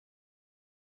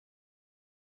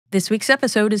This week's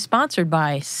episode is sponsored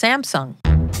by Samsung.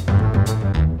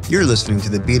 You're listening to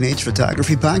the B&H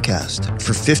Photography Podcast.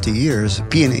 For 50 years,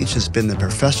 B&H has been the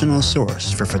professional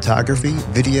source for photography,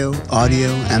 video, audio,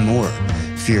 and more.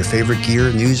 For your favorite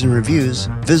gear, news, and reviews,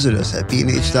 visit us at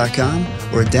bnh.com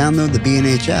or download the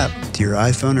B&H app to your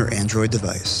iPhone or Android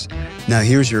device. Now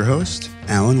here's your host,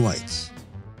 Alan Weitz.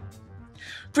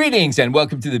 Greetings and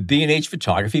welcome to the B&H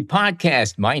Photography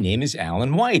Podcast. My name is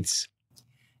Alan Weitz.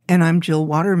 And I'm Jill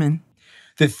Waterman.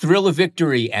 The thrill of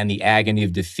victory and the agony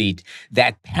of defeat,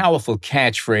 that powerful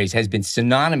catchphrase has been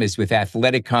synonymous with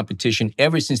athletic competition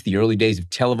ever since the early days of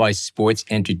televised sports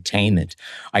entertainment.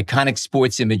 Iconic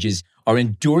sports images are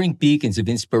enduring beacons of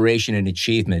inspiration and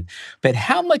achievement. But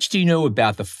how much do you know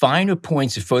about the finer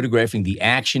points of photographing the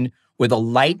action or the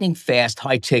lightning-fast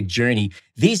high-tech journey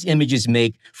these images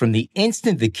make from the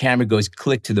instant the camera goes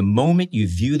click to the moment you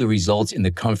view the results in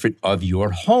the comfort of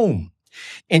your home?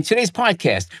 In today's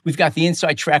podcast, we've got the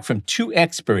inside track from two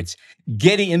experts,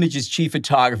 Getty Images chief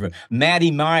photographer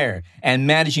Maddie Meyer and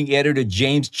managing editor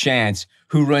James Chance,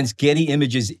 who runs Getty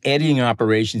Images editing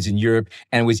operations in Europe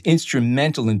and was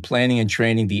instrumental in planning and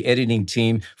training the editing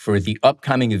team for the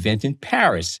upcoming event in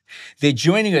Paris. They're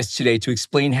joining us today to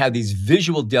explain how these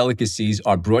visual delicacies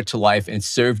are brought to life and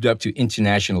served up to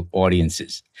international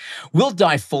audiences. We'll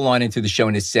dive full on into the show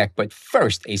in a sec, but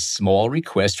first, a small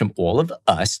request from all of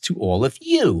us to all of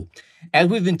you. As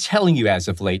we've been telling you as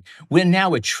of late, we're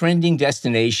now a trending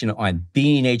destination on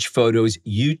B&H Photo's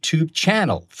YouTube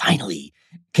channel. Finally,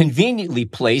 conveniently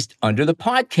placed under the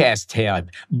podcast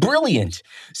tab. Brilliant.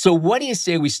 So what do you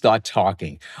say we start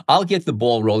talking? I'll get the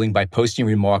ball rolling by posting a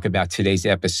remark about today's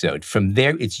episode. From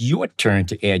there, it's your turn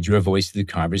to add your voice to the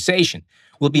conversation.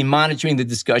 We'll be monitoring the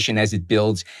discussion as it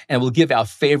builds, and we'll give our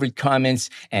favorite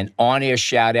comments and on-air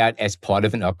shout-out as part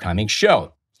of an upcoming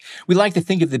show. We like to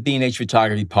think of the B&H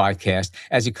Photography Podcast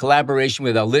as a collaboration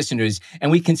with our listeners,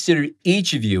 and we consider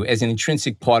each of you as an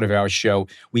intrinsic part of our show.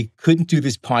 We couldn't do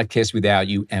this podcast without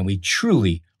you, and we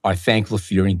truly are thankful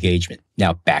for your engagement.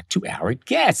 Now, back to our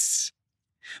guests.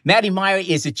 Maddie Meyer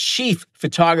is a chief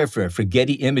photographer for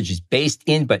Getty Images, based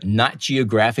in but not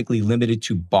geographically limited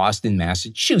to Boston,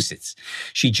 Massachusetts.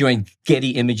 She joined Getty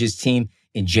Images team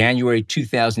in January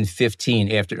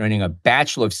 2015 after earning a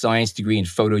Bachelor of Science degree in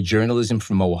photojournalism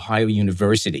from Ohio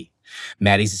University.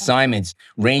 Maddie's assignments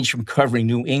range from covering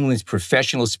New England's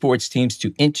professional sports teams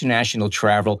to international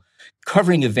travel,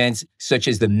 covering events such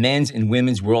as the Men's and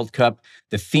Women's World Cup,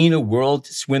 the FINA World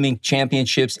Swimming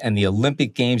Championships, and the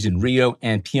Olympic Games in Rio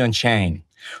and Pyeongchang.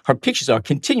 Her pictures are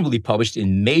continually published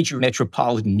in major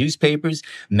metropolitan newspapers,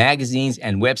 magazines,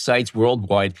 and websites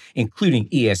worldwide, including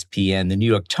ESPN, the New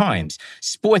York Times,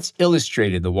 Sports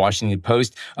Illustrated, the Washington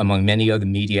Post, among many other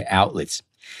media outlets.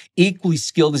 Equally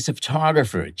skilled as a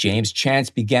photographer, James Chance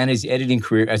began his editing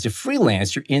career as a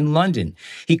freelancer in London.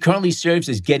 He currently serves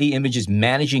as Getty Images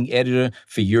managing editor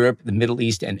for Europe, the Middle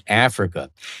East, and Africa.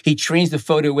 He trains the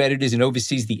photo editors and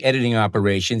oversees the editing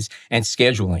operations and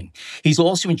scheduling. He's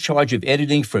also in charge of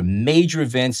editing for major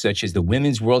events such as the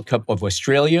Women's World Cup of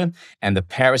Australia and the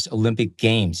Paris Olympic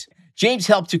Games. James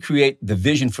helped to create the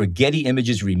vision for Getty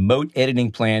Images' remote editing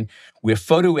plan, where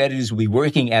photo editors will be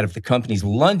working out of the company's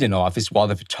London office while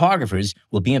the photographers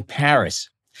will be in Paris.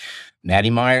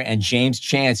 Maddie Meyer and James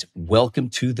Chance, welcome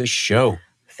to the show.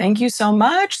 Thank you so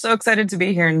much. So excited to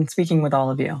be here and speaking with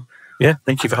all of you. Yeah,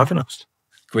 thank you for having us.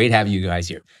 Great having you guys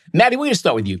here. Maddie, we're going to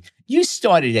start with you. You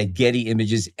started at Getty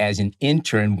Images as an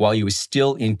intern while you were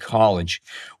still in college.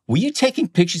 Were you taking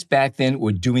pictures back then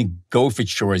or doing gopher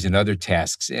chores and other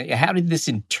tasks? How did this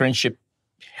internship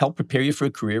help prepare you for a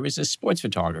career as a sports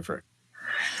photographer?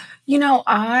 You know,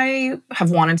 I have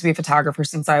wanted to be a photographer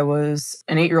since I was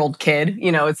an 8-year-old kid.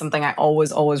 You know, it's something I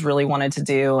always really wanted to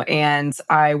do. And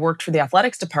I worked for the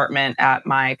athletics department at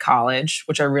my college,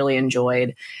 which I really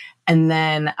enjoyed. And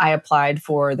then I applied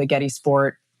for the Getty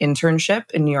Sport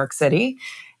internship in New York City.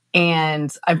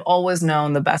 And I've always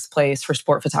known the best place for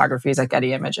sport photography is at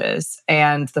Getty Images.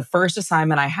 And the first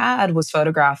assignment I had was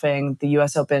photographing the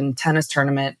US Open tennis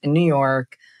tournament in New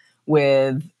York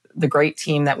with the great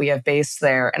team that we have based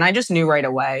there. And I just knew right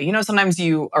away, you know, sometimes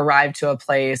you arrive to a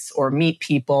place or meet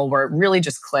people where it really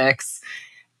just clicks.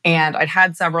 And I'd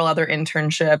had several other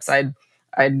internships. I'd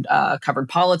covered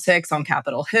politics on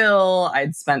Capitol Hill.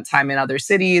 I'd spent time in other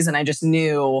cities, and I just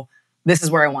knew this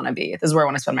is where I want to be. This is where I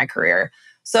want to spend my career.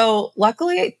 So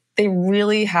luckily, they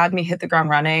really had me hit the ground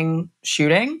running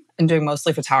shooting and doing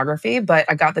mostly photography, but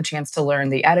I got the chance to learn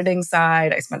the editing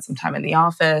side. I spent some time in the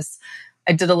office.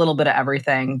 I did a little bit of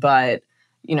everything, but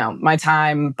you know, my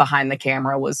time behind the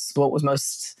camera was what was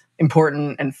most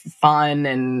important and fun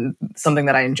and something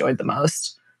that I enjoyed the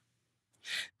most.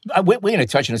 we're going to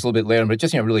touch on this a little bit later, but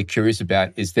just I'm really curious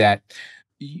about is that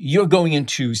you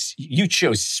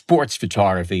chose sports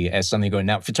photography as something going.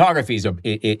 Now, photography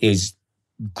is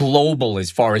global as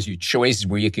far as your choices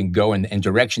where you can go and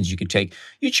directions you could take.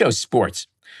 You chose sports,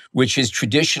 which is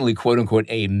traditionally, quote unquote,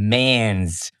 a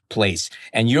man's place.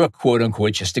 And you're, quote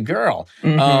unquote, just a girl.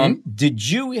 Did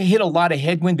you hit a lot of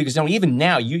headwind? Because even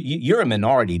now, you're a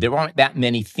minority. There aren't that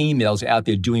many females out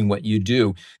there doing what you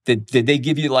do. Did they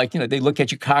give you they look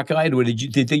at you cockeyed, or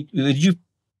did you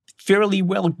fairly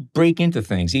well break into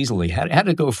things easily? How did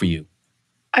it go for you?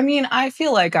 I mean, I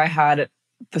feel like I had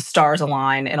the stars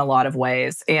align in a lot of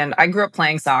ways. And I grew up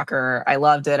playing soccer. I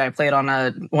loved it. I played on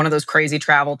one of those crazy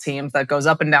travel teams that goes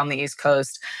up and down the East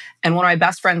Coast. And one of my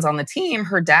best friends on the team,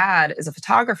 her dad is a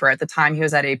photographer. At the time, he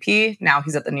was at AP. Now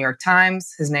he's at the New York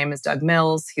Times. His name is Doug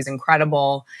Mills. He's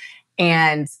incredible.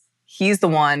 And he's the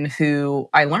one who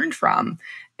I learned from.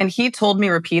 And he told me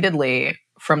repeatedly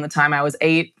from the time I was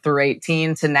 8 through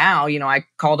 18 to now, I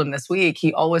called him this week.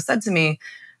 He always said to me,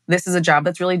 this is a job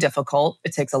that's really difficult.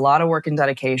 It takes a lot of work and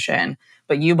dedication,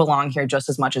 but you belong here just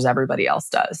as much as everybody else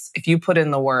does. If you put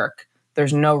in the work,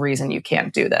 there's no reason you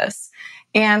can't do this.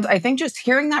 And I think just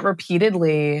hearing that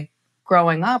repeatedly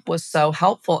growing up was so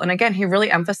helpful. And again, he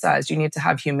really emphasized you need to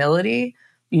have humility.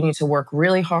 You need to work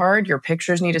really hard. Your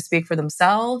pictures need to speak for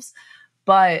themselves.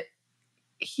 But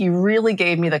he really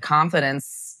gave me the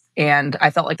confidence, and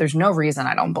I felt like there's no reason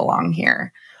I don't belong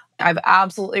here. I've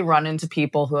absolutely run into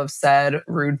people who have said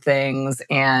rude things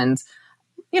and,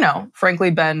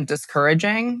 frankly, been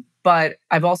discouraging. But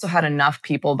I've also had enough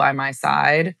people by my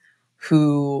side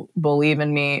who believe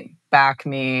in me, back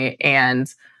me,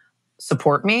 and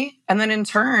support me. And then in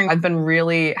turn, I've been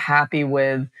really happy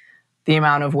with the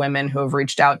amount of women who have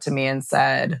reached out to me and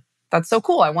said, that's so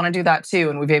cool, I want to do that too.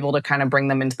 And we've been able to kind of bring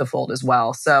them into the fold as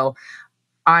well. So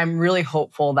I'm really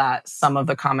hopeful that some of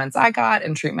the comments I got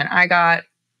and treatment I got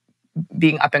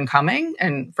being up and coming,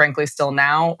 and frankly still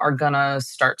now, are going to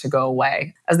start to go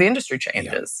away as the industry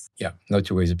changes. Yeah, no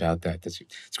two ways about that.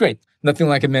 It's great. Nothing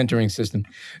like a mentoring system.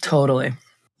 Totally.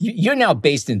 You're now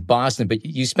based in Boston, but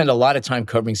you spend a lot of time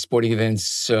covering sporting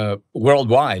events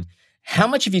worldwide. How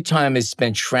much of your time is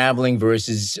spent traveling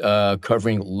versus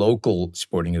covering local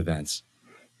sporting events?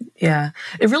 Yeah,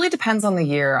 it really depends on the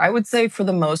year. I would say for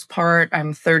the most part,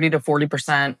 I'm 30 to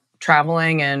 40%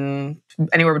 traveling and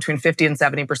anywhere between 50 and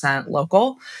 70%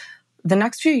 local. The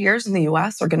next few years in the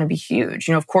US are going to be huge.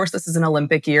 Of course, this is an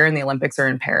Olympic year and the Olympics are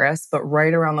in Paris, but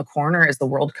right around the corner is the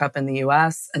World Cup in the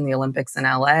US and the Olympics in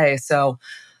LA. So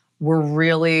we're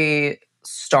really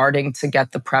starting to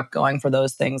get the prep going for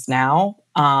those things now.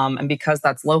 And because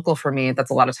that's local for me, that's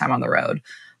a lot of time on the road.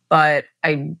 But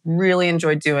I really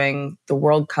enjoy doing the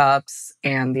World Cups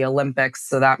and the Olympics.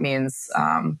 So that means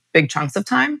big chunks of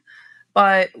time.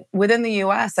 But within the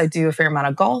US, I do a fair amount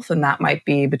of golf, and that might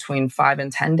be between 5 and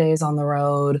 10 days on the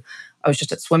road. I was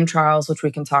just at swim trials, which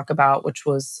we can talk about, which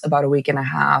was about a week and a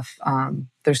half.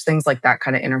 There's things like that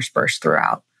kind of interspersed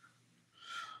throughout.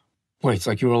 Boy, it's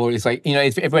like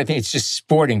everybody thinks it's just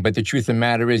sporting, but the truth of the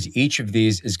matter is each of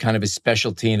these is kind of a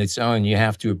specialty in its own. You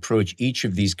have to approach each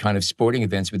of these kind of sporting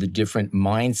events with a different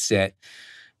mindset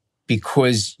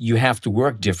because you have to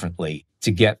work differently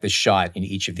to get the shot in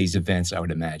each of these events, I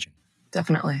would imagine.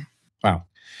 Definitely. Wow.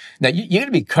 Now, you're going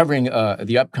to be covering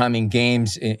the upcoming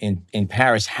games in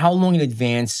Paris. How long in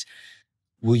advance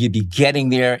will you be getting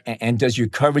there? And does your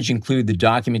coverage include the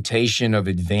documentation of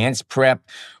advanced prep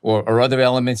or other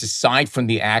elements aside from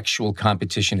the actual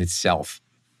competition itself?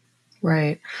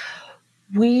 Right.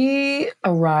 We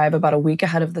arrive about a week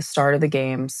ahead of the start of the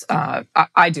games.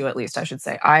 I do, at least, I should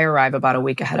say. I arrive about a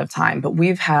week ahead of time. But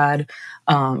we've had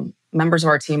members of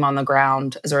our team on the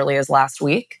ground as early as last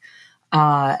week.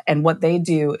 And what they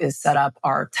do is set up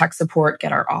our tech support,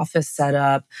 get our office set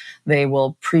up. They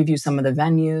will preview some of the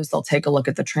venues. They'll take a look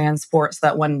at the transport so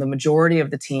that when the majority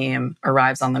of the team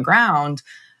arrives on the ground,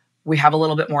 we have a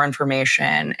little bit more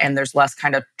information and there's less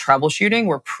kind of troubleshooting.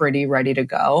 We're pretty ready to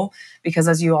go because,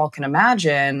 as you all can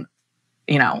imagine,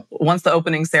 once the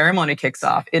opening ceremony kicks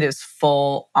off, it is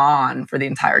full on for the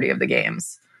entirety of the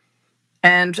games.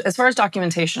 And as far as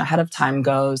documentation ahead of time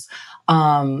goes,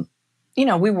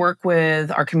 we work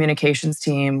with our communications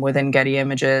team within Getty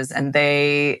Images, and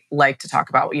they like to talk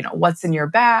about, what's in your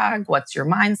bag, what's your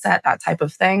mindset, that type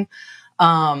of thing.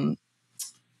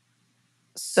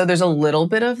 So there's a little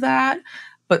bit of that,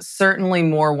 but certainly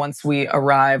more once we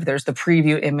arrive. There's the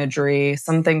preview imagery,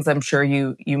 some things I'm sure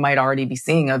you might already be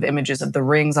seeing of images of the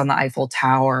rings on the Eiffel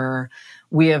Tower.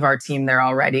 We have our team there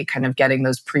already kind of getting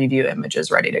those preview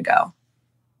images ready to go.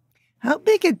 How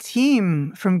big a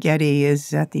team from Getty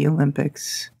is at the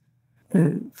Olympics?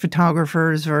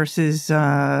 photographers versus,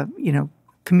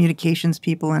 communications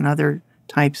people and other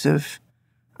types of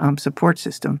support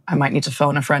system. I might need to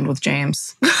phone a friend with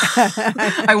James.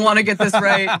 I want to get this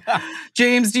right.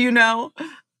 James, do you know?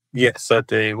 Yes, I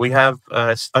do. We have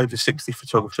over 60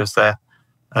 photographers there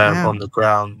Wow. on the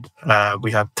ground.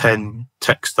 We have 10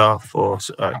 tech staff or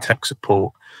tech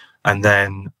support. And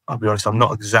then, I'll be honest, I'm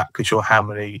not exactly sure how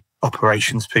many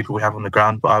operations people we have on the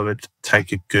ground, but I would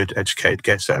take a good educated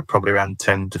guess at probably around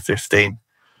 10 to 15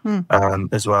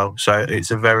 as well. So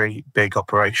it's a very big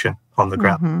operation on the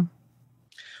ground. Mm-hmm.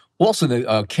 Also,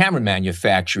 the camera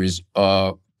manufacturers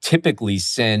typically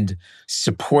send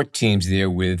support teams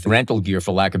there with rental gear,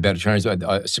 for lack of better terms,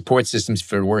 support systems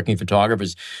for working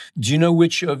photographers. Do you know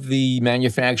which of the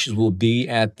manufacturers will be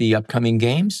at the upcoming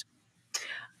games?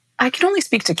 I can only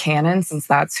speak to Canon since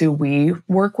that's who we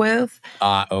work with.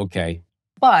 Okay.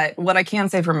 But what I can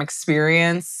say from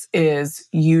experience is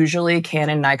usually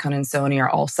Canon, Nikon, and Sony are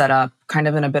all set up kind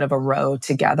of in a bit of a row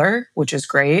together, which is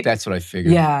great. That's what I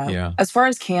figured. Yeah. As far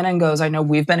as Canon goes, I know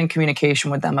we've been in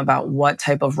communication with them about what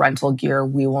type of rental gear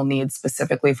we will need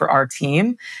specifically for our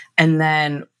team. And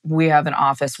then we have an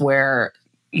office where,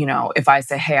 if I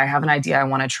say, hey, I have an idea I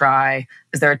want to try,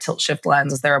 is there a tilt shift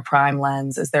lens? Is there a prime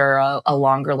lens? Is there a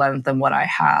longer lens than what I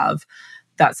have?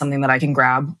 That's something that I can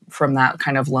grab from that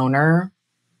kind of loaner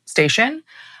station.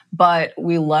 But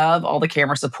we love all the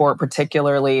camera support,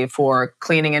 particularly for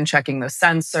cleaning and checking the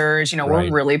sensors. We're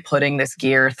really putting this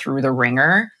gear through the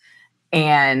ringer,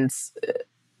 and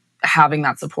having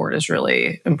that support is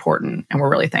really important, and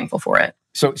we're really thankful for it.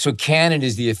 So Canon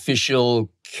is the official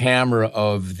camera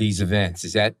of these events.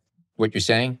 Is that what you're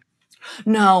saying?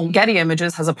 No, Getty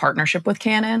Images has a partnership with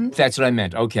Canon. That's what I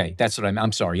meant. Okay, that's what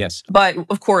I'm sorry, yes. But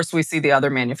of course, we see the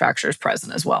other manufacturers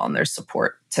present as well, and there's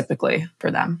support typically for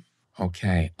them.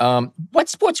 Okay. What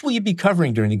sports will you be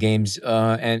covering during the games,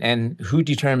 and who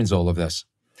determines all of this?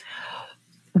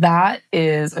 That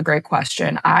is a great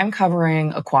question. I'm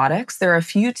covering aquatics. There are a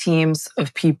few teams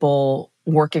of people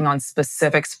working on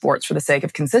specific sports for the sake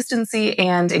of consistency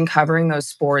and in covering those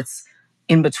sports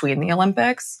in between the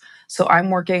Olympics. So I'm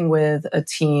working with a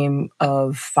team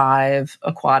of 5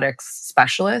 aquatics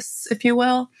specialists, if you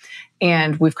will.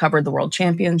 And we've covered the World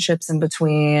Championships in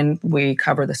between. We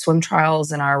cover the swim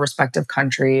trials in our respective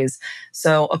countries.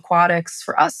 So aquatics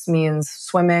for us means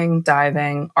swimming,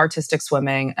 diving, artistic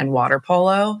swimming, and water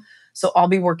polo. So I'll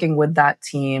be working with that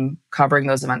team covering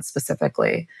those events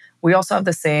specifically. We also have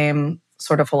the same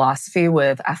sort of philosophy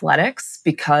with athletics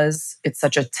because it's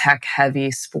such a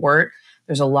tech-heavy sport.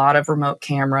 There's a lot of remote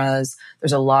cameras.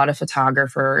 There's a lot of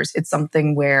photographers. It's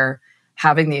something where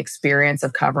having the experience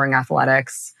of covering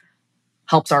athletics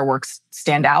helps our work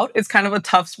stand out. It's kind of a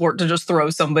tough sport to just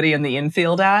throw somebody in the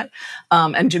infield at.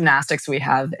 And gymnastics, we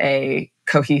have a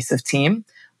cohesive team.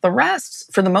 The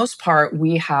rest, for the most part,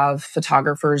 we have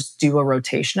photographers do a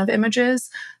rotation of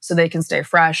images so they can stay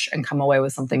fresh and come away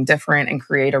with something different and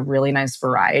create a really nice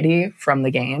variety from the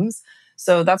games.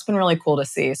 So that's been really cool to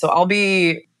see. So I'll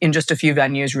be in just a few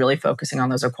venues really focusing on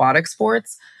those aquatic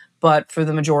sports. But for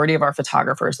the majority of our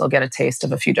photographers, they'll get a taste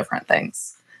of a few different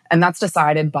things. And that's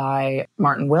decided by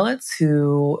Martin Willits,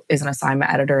 who is an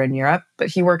assignment editor in Europe, but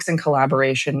he works in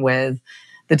collaboration with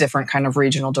the different kind of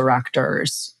regional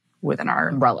directors within our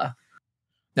umbrella.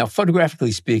 Now,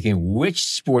 photographically speaking, which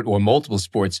sport or multiple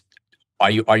sports are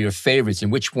your favorites,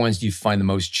 and which ones do you find the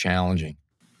most challenging?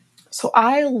 So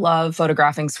I love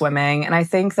photographing swimming, and I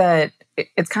think that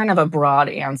it's kind of a broad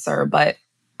answer, but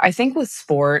I think with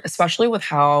sport, especially with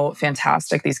how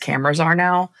fantastic these cameras are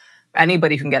now,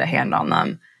 anybody can get a hand on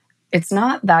them. It's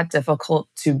not that difficult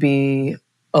to be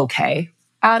okay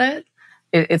at it.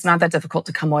 It's not that difficult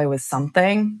to come away with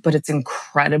something, but it's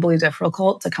incredibly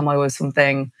difficult to come away with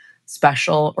something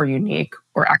special or unique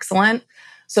or excellent.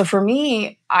 So for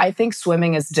me, I think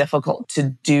swimming is difficult to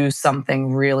do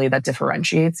something really that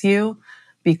differentiates you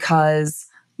because,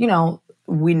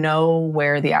 we know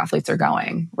where the athletes are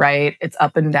going, right? It's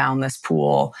up and down this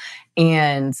pool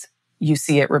and you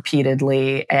see it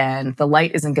repeatedly and the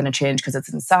light isn't going to change because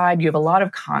it's inside. You have a lot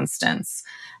of constants.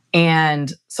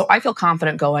 And so I feel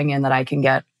confident going in that I can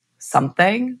get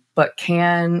something, but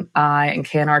can I and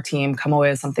can our team come away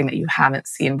with something that you haven't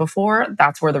seen before?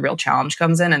 That's where the real challenge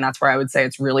comes in. And that's where I would say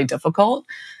it's really difficult.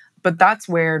 But that's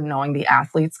where knowing the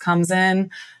athletes comes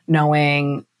in,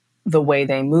 knowing the way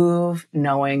they move,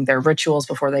 knowing their rituals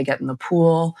before they get in the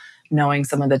pool, knowing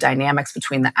some of the dynamics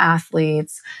between the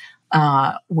athletes,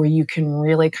 where you can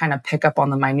really kind of pick up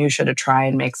on the minutia to try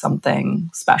and make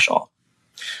something special.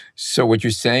 So what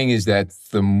you're saying is that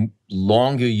the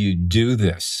longer you do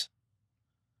this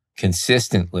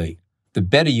consistently, the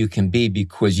better you can be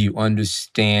because you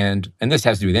understand, and this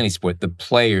has to do with any sport, the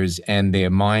players and their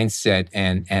mindset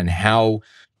and how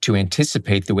to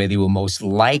anticipate the way they will most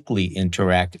likely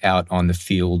interact out on the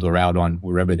field or out on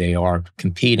wherever they are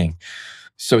competing.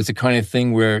 So it's a kind of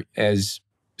thing where, as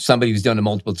somebody who's done it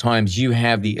multiple times, you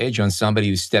have the edge on somebody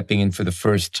who's stepping in for the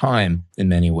first time in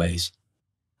many ways.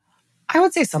 I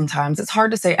would say sometimes. It's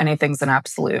hard to say anything's an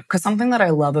absolute, because something that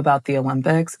I love about the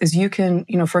Olympics is you can,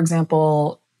 for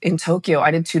example, in Tokyo,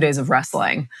 I did 2 days of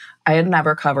wrestling. I had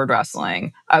never covered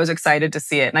wrestling. I was excited to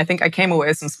see it. And I think I came away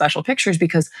with some special pictures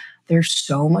because there's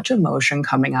so much emotion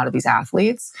coming out of these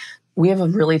athletes. We have a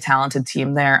really talented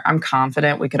team there. I'm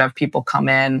confident we could have people come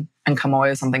in and come away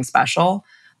with something special.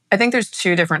 I think there's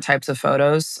 2 different types of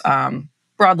photos,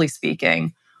 broadly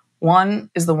speaking.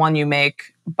 One is the one you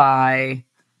make by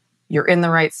you're in the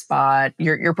right spot,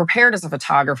 you're prepared as a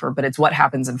photographer, but it's what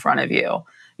happens in front of you.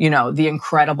 The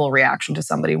incredible reaction to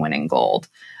somebody winning gold.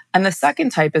 And the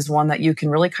second type is one that you can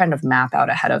really kind of map out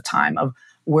ahead of time of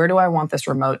where do I want this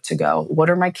remote to go? What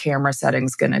are my camera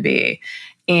settings going to be?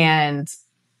 And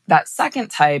that second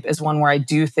type is one where I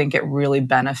do think it really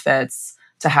benefits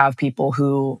to have people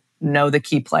who know the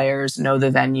key players, know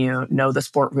the venue, know the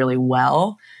sport really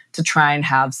well to try and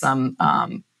have some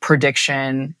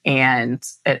prediction and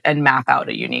map out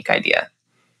a unique idea.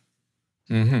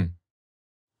 Mm-hmm.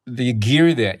 The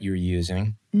gear that you're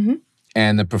using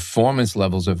and the performance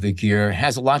levels of the gear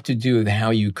has a lot to do with how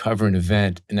you cover an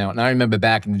event. Now, and I remember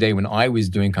back in the day when I was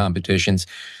doing competitions,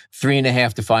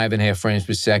 3.5 to 5.5 frames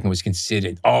per second was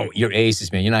considered, you're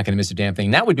aces, man. You're not going to miss a damn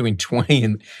thing. Now we're doing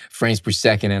 20 frames per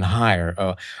second and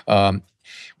higher,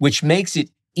 which makes it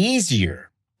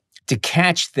easier to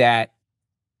catch that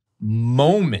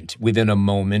moment within a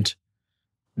moment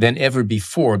than ever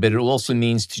before. But it also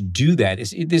means to do that.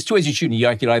 There's 2 ways you shoot. You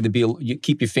could either you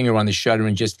keep your finger on the shutter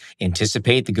and just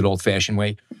anticipate the good old-fashioned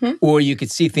way, or you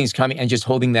could see things coming and just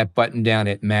holding that button down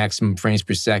at maximum frames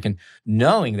per second,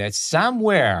 knowing that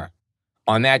somewhere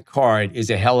on that card is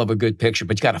a hell of a good picture,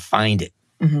 but you got to find it.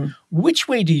 Which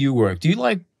way do you work? Do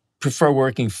you prefer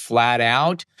working flat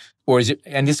out, or is it?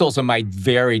 And this also might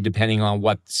vary depending on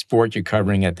what sport you're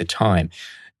covering at the time.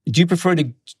 Do you prefer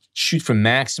to shoot for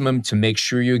maximum to make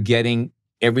sure you're getting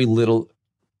every little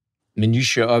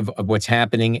minutia of what's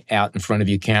happening out in front of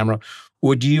your camera?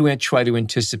 Or do you try to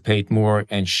anticipate more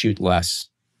and shoot less?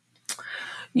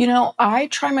 I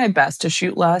try my best to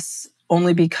shoot less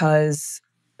only because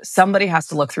somebody has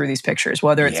to look through these pictures,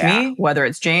 whether it's me, whether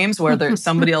it's James, whether it's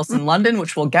somebody else in London,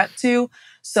 which we'll get to.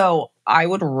 So I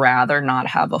would rather not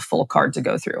have a full card to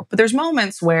go through. But there's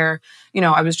moments where,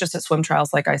 I was just at swim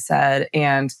trials, like I said,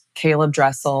 and Caleb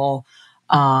Dressel,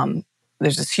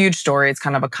 there's this huge story. It's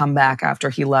kind of a comeback after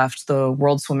he left the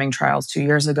World Swimming Trials 2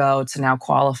 years ago to now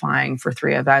qualifying for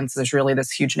 3 events. There's really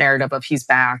this huge narrative of he's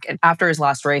back. And after his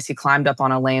last race, he climbed up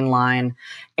on a lane line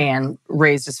and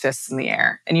raised his fists in the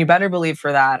air. And you better believe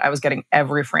for that, I was getting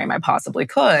every frame I possibly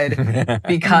could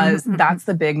because that's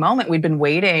the big moment. We'd been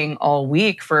waiting all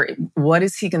week for what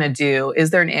is he going to do? Is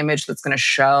there an image that's going to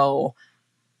show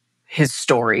his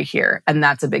story here? And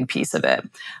that's a big piece of it.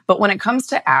 But when it comes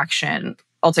to action,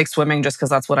 I'll take swimming just because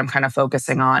that's what I'm kind of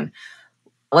focusing on.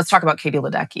 Let's talk about Katie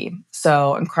Ledecky.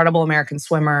 So incredible American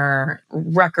swimmer,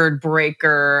 record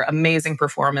breaker, amazing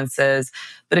performances.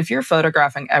 But if you're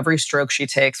photographing every stroke she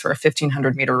takes for a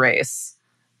 1,500 meter race,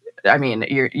 I mean,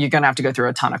 you're going to have to go through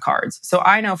a ton of cards. So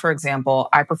I know, for example,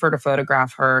 I prefer to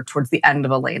photograph her towards the end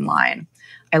of a lane line.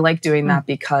 I like doing that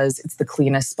because it's the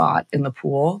cleanest spot in the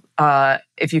pool.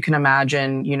 If you can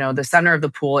imagine, the center of the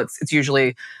pool, it's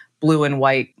usually blue and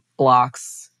white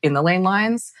blocks in the lane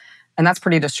lines, and that's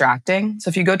pretty distracting. So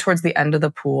if you go towards the end of the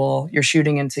pool, you're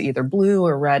shooting into either blue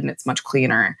or red, and it's much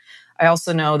cleaner. I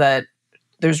also know that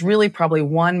there's really probably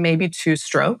 1, maybe 2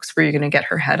 strokes where you're going to get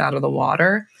her head out of the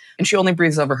water, and she only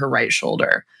breathes over her right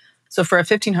shoulder. So for a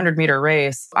 1,500 meter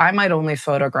race, I might only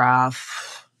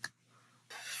photograph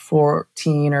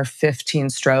 14 or 15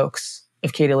 strokes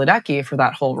of Katie Ledecky for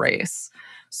that whole race.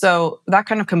 So that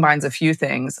kind of combines a few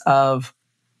things of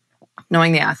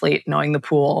knowing the athlete, knowing the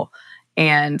pool,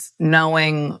 and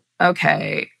knowing,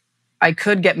 okay, I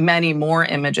could get many more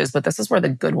images, but this is where the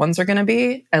good ones are going to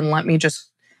be. And let me just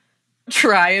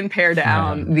try and pare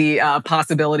down the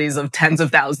possibilities of tens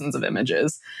of thousands of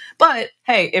images. But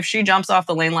hey, if she jumps off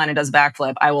the lane line and does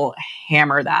backflip, I will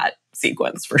hammer that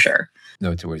sequence for sure.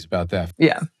 No two ways about that.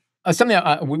 Yeah. Something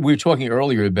we were talking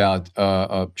earlier about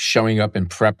showing up and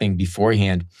prepping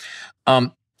beforehand.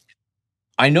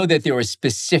 I know that there are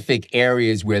specific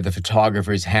areas where the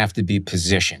photographers have to be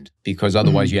positioned because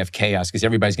otherwise you have chaos because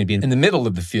everybody's going to be in the middle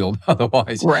of the field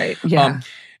otherwise. Right, yeah.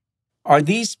 Are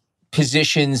these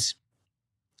positions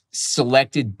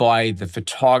selected by the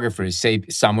photographers, say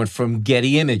someone from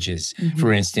Getty Images,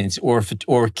 for instance,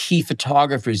 or key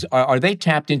photographers? Are they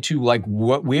tapped into like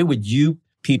where would you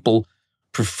people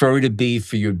prefer to be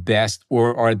for your best,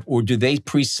 or do they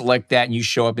pre-select that and you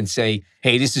show up and say,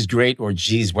 hey, this is great, or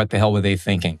geez, what the hell were they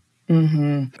thinking?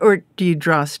 Or do you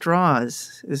draw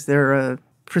straws? Is there a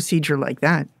procedure like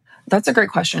that? That's a great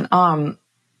question.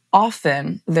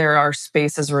 Often there are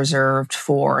spaces reserved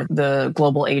for the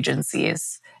global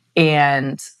agencies,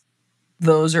 and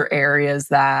those are areas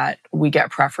that we get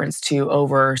preference to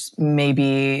over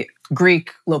maybe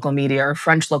Greek local media or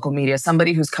French local media,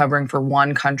 somebody who's covering for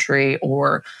one country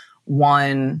or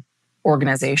one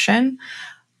organization.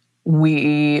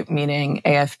 We, meaning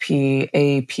AFP,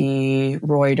 AP,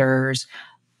 Reuters,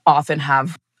 often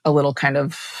have a little kind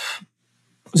of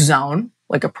zone,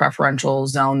 like a preferential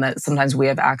zone that sometimes we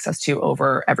have access to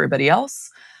over everybody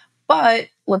else. But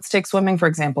let's take swimming, for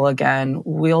example, again.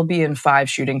 We'll be in 5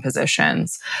 shooting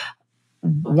positions.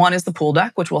 One is the pool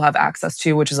deck, which we'll have access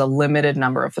to, which is a limited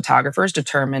number of photographers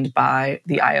determined by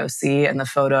the IOC and the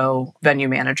photo venue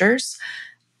managers.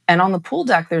 And on the pool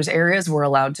deck, there's areas we're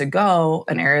allowed to go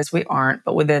and areas we aren't.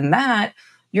 But within that,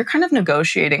 you're kind of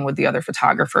negotiating with the other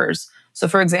photographers. So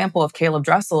for example, if Caleb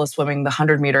Dressel is swimming the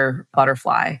 100-meter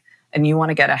butterfly and you want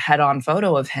to get a head-on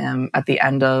photo of him at the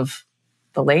end of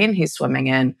the lane he's swimming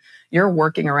in, you're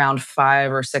working around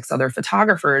 5 or 6 other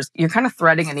photographers. You're kind of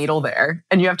threading a needle there.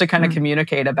 And you have to kind of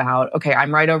communicate about, okay,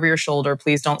 I'm right over your shoulder.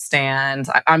 Please don't stand.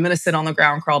 I'm going to sit on the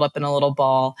ground curled up in a little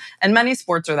ball. And many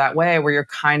sports are that way, where you're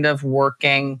kind of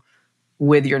working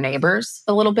with your neighbors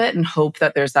a little bit and hope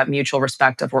that there's that mutual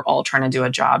respect of we're all trying to do a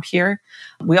job here.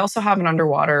 We also have an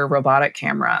underwater robotic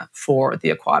camera for the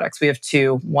aquatics. We have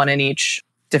 2, one in each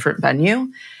different venue.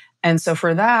 And so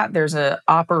for that, there's an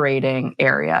operating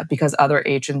area because other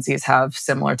agencies have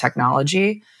similar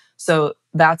technology. So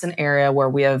that's an area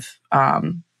where we have,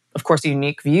 of course, a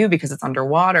unique view because it's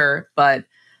underwater, but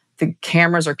the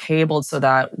cameras are cabled so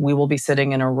that we will be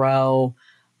sitting in a row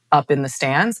up in the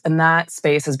stands. And that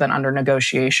space has been under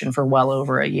negotiation for well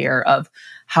over a year of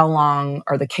how long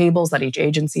are the cables that each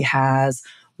agency has,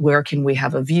 where can we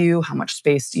have a view, how much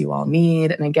space do you all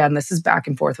need? And again, this is back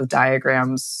and forth with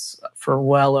diagrams for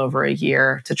well over a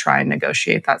year to try and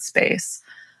negotiate that space.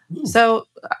 Ooh. So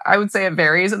I would say it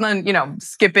varies. And then,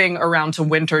 skipping around to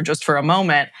winter just for a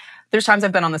moment, there's times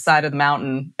I've been on the side of the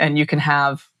mountain and you can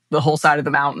have the whole side of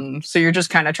the mountain. So you're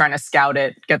just kind of trying to scout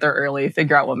it, get there early,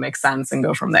 figure out what makes sense and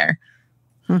go from there.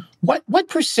 What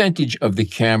percentage of the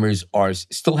cameras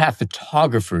still have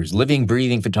photographers, living,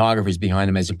 breathing photographers behind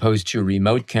them, as opposed to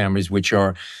remote cameras, which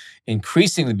are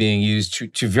increasingly being used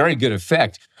to very good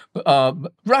effect?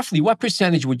 Roughly, what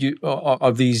percentage would you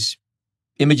of these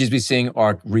images we're seeing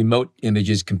are remote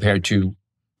images compared to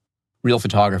real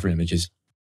photographer images?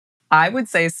 I would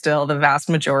say still the vast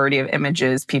majority of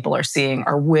images people are seeing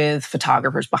are with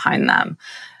photographers behind them,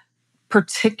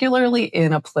 particularly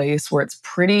in a place where it's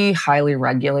pretty highly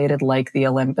regulated like the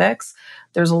Olympics.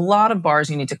 There's a lot of bars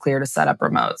you need to clear to set up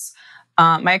remotes.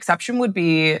 My exception would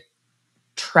be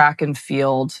track and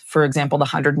field. For example, the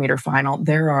 100-meter final,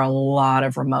 there are a lot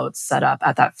of remotes set up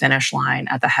at that finish line,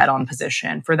 at the head-on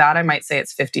position. For that, I might say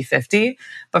it's 50-50.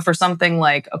 But for something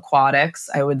like aquatics,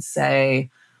 I would say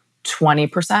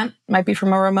 20% might be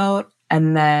from a remote.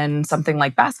 And then something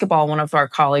like basketball, one of our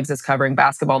colleagues is covering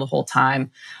basketball the whole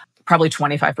time. Probably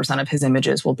 25% of his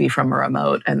images will be from a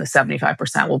remote, and the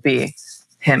 75% will be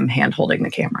him hand-holding the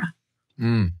camera.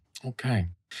 Okay.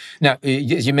 Now,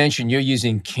 as you mentioned, you're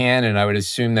using Canon. I would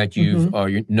assume that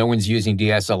no one's using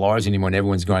DSLRs anymore, and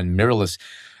everyone's gone mirrorless.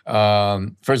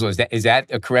 First of all, is that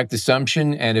a correct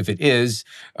assumption? And if it is,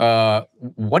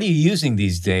 what are you using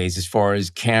these days as far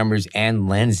as cameras and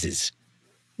lenses?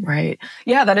 Right.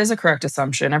 Yeah, that is a correct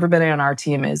assumption. Everybody on our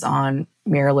team is on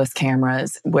mirrorless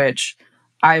cameras, which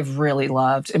I've really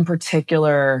loved. In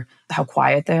particular, how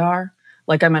quiet they are.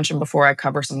 Like I mentioned before, I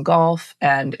cover some golf,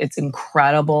 and it's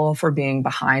incredible for being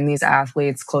behind these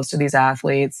athletes, close to these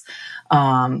athletes,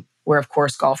 where, of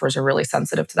course, golfers are really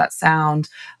sensitive to that sound.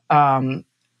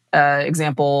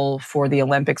 Example for the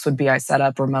Olympics would be I set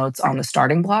up remotes on the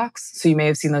starting blocks. So you may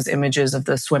have seen those images of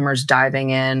the swimmers diving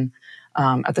in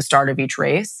at the start of each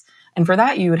race. And for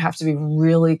that, you would have to be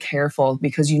really careful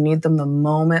because you need them the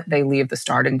moment they leave the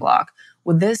starting block.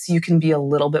 With this, you can be a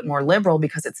little bit more liberal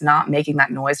because it's not making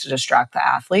that noise to distract the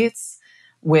athletes,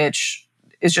 which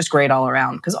is just great all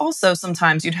around. Because also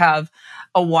sometimes you'd have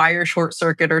a wire short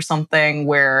circuit or something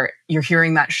where you're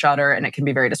hearing that shutter and it can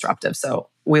be very disruptive. So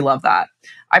we love that.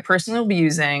 I personally will be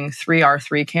using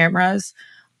 3R3 cameras.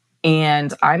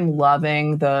 And I'm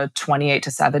loving the 28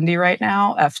 to 70 right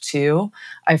now, F2.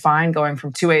 I find going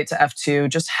from 2.8 to F2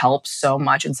 just helps so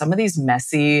much in some of these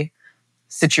messy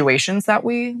situations that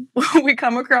we we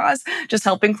come across. Just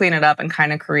helping clean it up and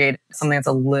kind of create something that's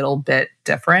a little bit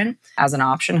different as an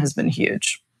option has been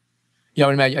huge. Yeah,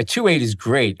 I mean, a 2.8 is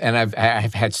great, and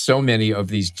I've had so many of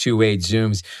these 2.8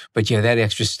 Zooms, but yeah, that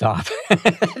extra stop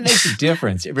makes a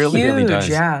difference. It really, really does.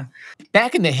 Yeah.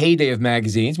 Back in the heyday of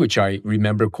magazines, which I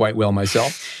remember quite well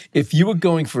myself, if you were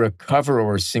going for a cover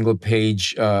or a single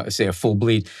page, say a full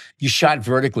bleed, you shot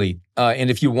vertically. And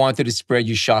if you wanted to spread,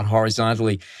 you shot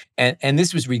horizontally. And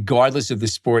this was regardless of the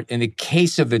sport. In the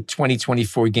case of the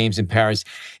 2024 games in Paris,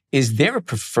 is there a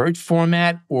preferred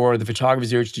format or the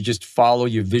photographer's urge to just follow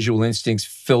your visual instincts,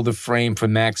 fill the frame for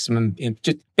maximum,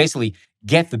 just basically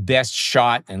get the best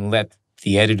shot and let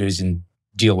the editors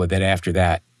deal with it after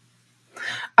that?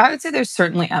 I would say there's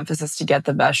certainly emphasis to get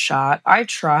the best shot. I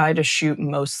try to shoot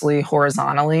mostly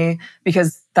horizontally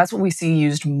because that's what we see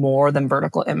used more than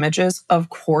vertical images. Of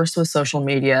course, with social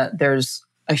media, there's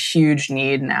a huge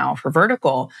need now for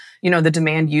vertical. The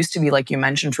demand used to be, like you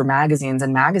mentioned, for magazines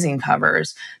and magazine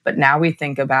covers, but now we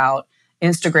think about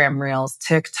Instagram Reels,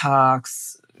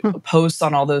 TikToks, posts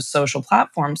on all those social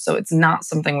platforms. So it's not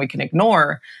something we can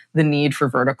ignore, the need for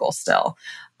vertical still.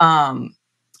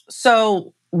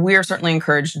 So we're certainly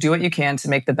encouraged to do what you can to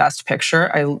make the best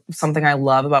picture. Something I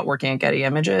love about working at Getty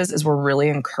Images is we're really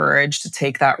encouraged to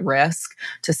take that risk,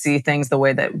 to see things the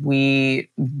way that we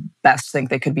best think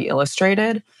they could be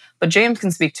illustrated. But James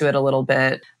can speak to it a little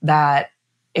bit, that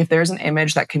if there's an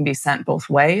image that can be sent both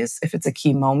ways, if it's a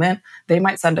key moment, they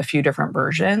might send a few different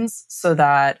versions so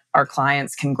that our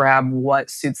clients can grab what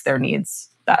suits their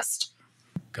needs best.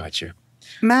 Gotcha.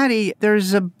 Maddie,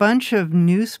 there's a bunch of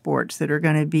new sports that are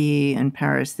going to be in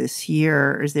Paris this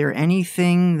year. Is there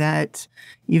anything that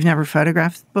you've never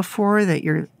photographed before that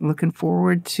you're looking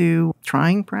forward to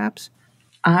trying, perhaps?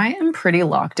 I am pretty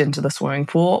locked into the swimming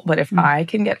pool, but if I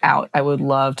can get out, I would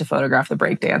love to photograph the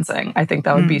breakdancing. I think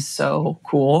that would be so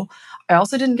cool. I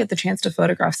also didn't get the chance to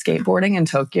photograph skateboarding in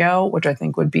Tokyo, which I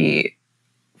think would be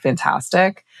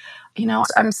fantastic.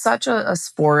 I'm such a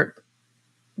sport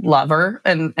lover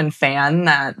and fan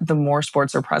that the more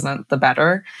sports are present, the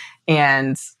better.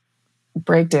 And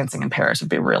breakdancing in Paris would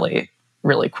be really,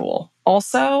 really cool.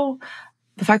 Also,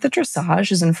 the fact that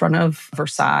dressage is in front of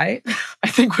Versailles, I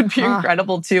think would be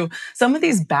incredible too. Some of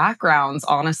these backgrounds,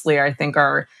 honestly, I think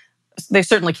they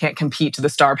certainly can't compete to the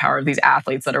star power of these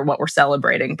athletes that are what we're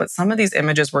celebrating. But some of these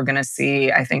images we're going to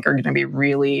see, I think, are going to be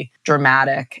really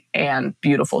dramatic and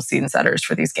beautiful scene setters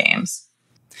for these games.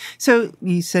 So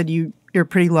you said you're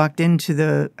pretty locked into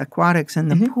the aquatics and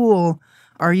the pool.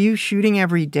 Are you shooting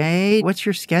every day? What's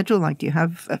your schedule like? Do you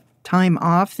have a time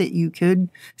off that you could,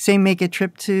 say, make a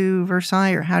trip to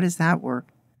Versailles, or how does that work?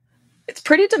 It's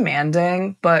pretty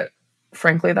demanding, but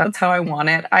frankly, that's how I want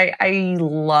it. I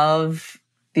love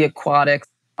the aquatic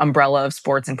umbrella of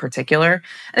sports in particular.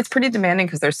 It's pretty demanding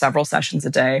because there's several sessions a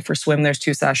day. For swim, there's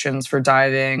 2 sessions. For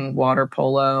diving, water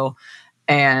polo,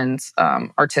 and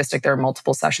artistic, there are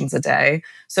multiple sessions a day.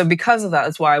 So because of that,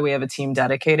 that's why we have a team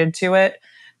dedicated to it.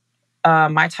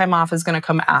 My time off is going to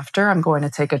come after. I'm going to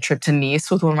take a trip to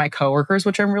Nice with one of my coworkers,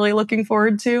 which I'm really looking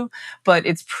forward to. But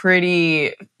it's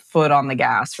pretty foot on the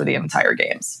gas for the entire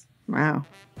games. Wow.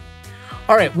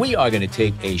 All right, we are going to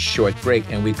take a short break,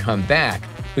 and we come back.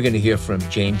 We're going to hear from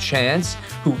James Chance,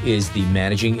 who is the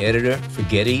managing editor for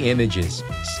Getty Images.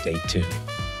 Stay tuned.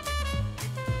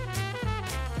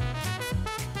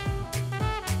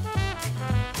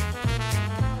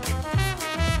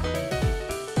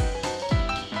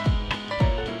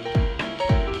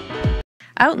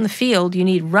 Out in the field, you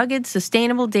need rugged,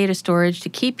 sustainable data storage to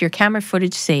keep your camera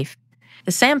footage safe.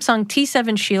 The Samsung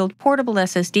T7 Shield portable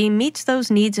SSD meets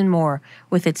those needs and more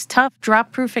with its tough,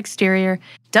 drop-proof exterior,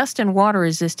 dust and water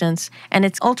resistance, and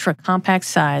its ultra-compact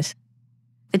size.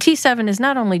 The T7 is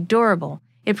not only durable,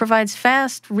 it provides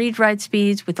fast read-write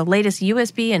speeds with the latest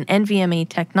USB and NVMe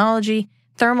technology,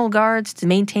 thermal guards to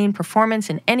maintain performance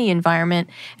in any environment,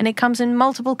 and it comes in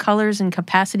multiple colors and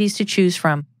capacities to choose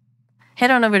from. Head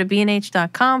on over to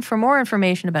bnh.com for more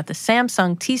information about the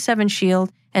Samsung T7 Shield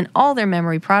and all their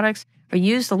memory products, or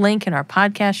use the link in our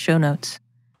podcast show notes.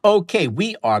 Okay,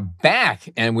 we are back,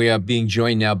 and we are being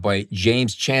joined now by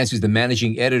James Chance, who's the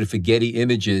managing editor for Getty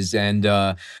Images. And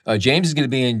James is going to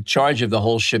be in charge of the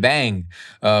whole shebang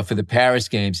for the Paris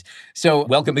Games. So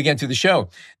welcome again to the show.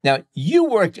 Now, you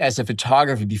worked as a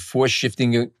photographer before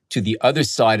shifting to the other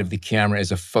side of the camera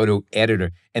as a photo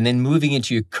editor, and then moving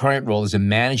into your current role as a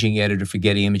managing editor for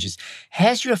Getty Images.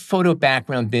 Has your photo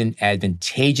background been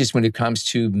advantageous when it comes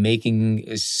to making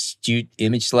astute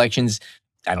image selections?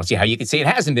 I don't see how you could say it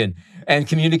hasn't been. And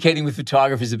communicating with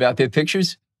photographers about their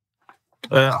pictures?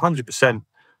 100%.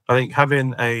 I think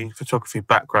having a photography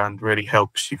background really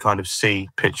helps you kind of see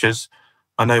pictures.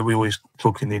 I know we always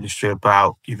talk in the industry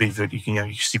about you've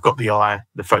got the eye,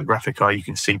 the photographic eye, you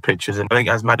can see pictures. And I think,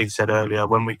 as Maddie said earlier,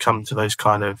 when we come to those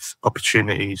kind of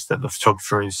opportunities that the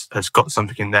photographer has got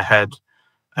something in their head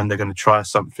and they're going to try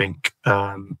something,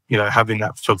 having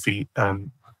that photography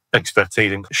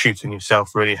expertise and shooting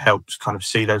yourself really helps kind of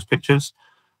see those pictures.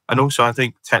 And also, I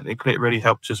think technically it really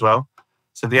helps as well.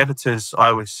 So the editors, I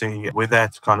always see, we're there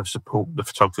to kind of support the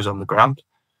photographers on the ground.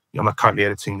 I'm currently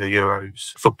editing the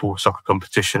Euros football soccer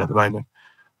competition at the moment.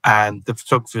 And the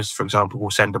photographers, for example,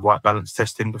 will send a white balance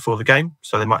test in before the game.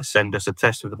 So they might send us a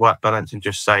test with the white balance and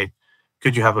just say,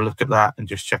 could you have a look at that and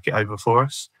just check it over for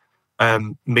us?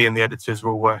 Me and the editors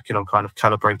were all working on kind of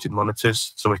calibrated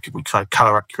monitors. So we kind of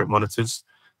color accurate monitors.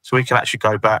 So we can actually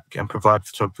go back and provide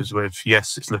photographers with,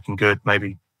 yes, it's looking good,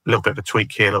 maybe a little bit of a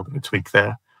tweak here, a little bit of a tweak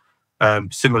there.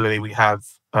 Similarly, we have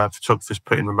photographers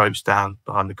putting remotes down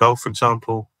behind the goal, for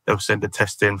example. They'll send a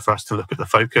test in for us to look at the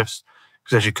focus.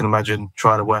 Because as you can imagine,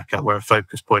 trying to work out where a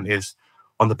focus point is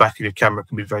on the back of your camera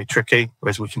can be very tricky,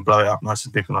 whereas we can blow it up nice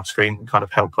and big on our screen and kind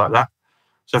of help like that.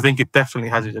 So I think it definitely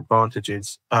has its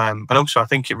advantages. And also I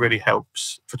think it really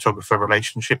helps photographer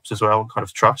relationships as well and kind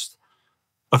of trust.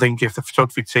 I think if the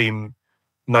photography team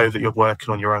know that you're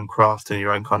working on your own craft and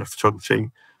your own kind of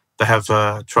photography, they have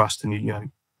trust.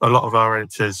 And, a lot of our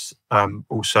editors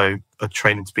also are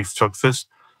training to be photographers.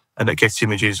 And at Getty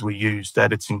Images, we use the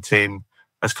editing team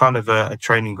as kind of a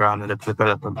training ground and a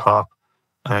development path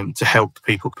to help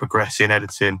people progress in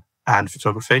editing and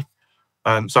photography.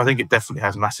 So I think it definitely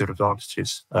has massive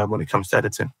advantages when it comes to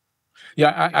editing.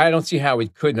 Yeah, I don't see how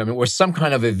it couldn't. I mean, or some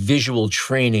kind of a visual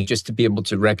training just to be able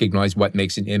to recognize what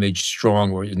makes an image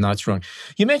strong or not strong.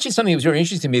 You mentioned something that was very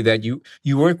interesting to me, that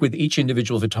you work with each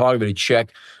individual photographer to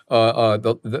check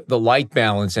the light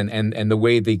balance and the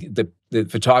way the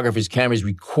photographer's camera is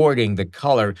recording the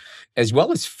color as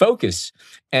well as focus.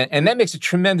 And that makes a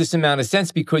tremendous amount of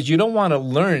sense, because you don't want to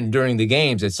learn during the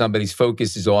games that somebody's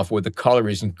focus is off or the color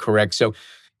isn't correct. So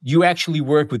you actually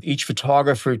work with each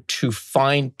photographer to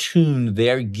fine-tune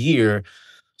their gear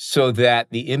so that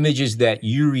the images that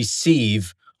you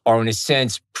receive are, in a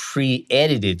sense,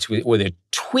 pre-edited or they're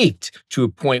tweaked to a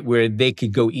point where they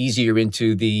could go easier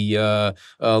into the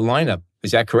lineup. Is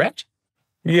that correct?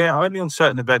 Yeah, only on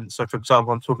certain events. So, for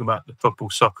example, I'm talking about the football,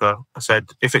 soccer. I said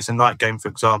if it's a night game, for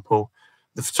example,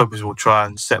 the photographers will try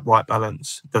and set white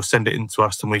balance. They'll send it in to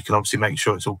us and we can obviously make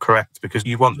sure it's all correct, because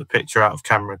you want the picture out of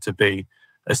camera to be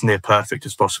as near perfect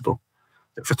as possible.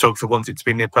 The photographer wants it to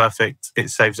be near perfect.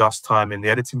 It saves us time in the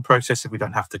editing process if we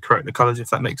don't have to correct the colours, if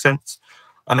that makes sense.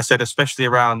 And I said, especially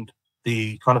around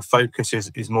the kind of focus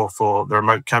is more for the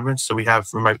remote cameras. So we have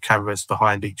remote cameras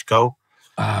behind each goal.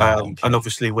 Okay. And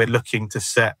obviously we're looking to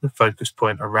set the focus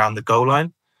point around the goal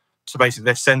line. So basically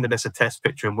they're sending us a test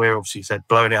picture and we're obviously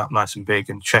blowing it up nice and big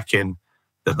and checking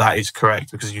that is correct.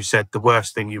 Because you said the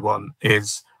worst thing you want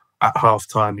is at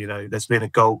half-time, there's been a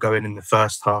goal going in the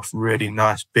first half, really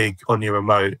nice, big on your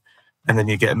remote, and then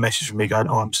you get a message from me going,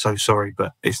 oh, I'm so sorry,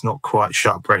 but it's not quite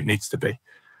sharp where it needs to be.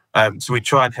 So we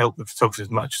try and help the photographers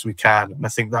as much as we can, and I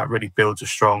think that really builds a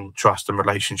strong trust and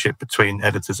relationship between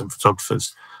editors and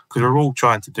photographers, because we're all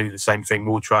trying to do the same thing.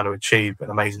 We're all trying to achieve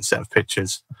an amazing set of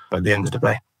pictures at the end of the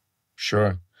day.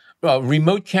 Sure. Well,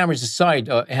 remote cameras aside,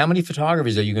 how many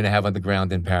photographers are you going to have on the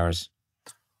ground in Paris?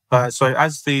 So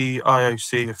as the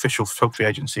IOC official photography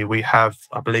agency, we have,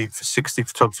 I believe, 60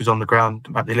 photographers on the ground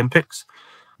at the Olympics.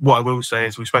 What I will say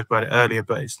is, we spoke about it earlier,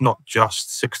 but it's not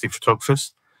just 60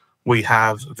 photographers. We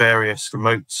have various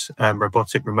remotes,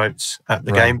 robotic remotes at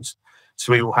the games.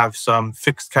 So we will have some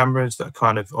fixed cameras that are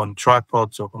kind of on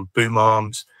tripods or on boom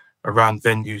arms around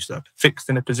venues that are fixed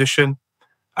in a position.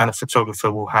 And a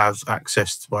photographer will have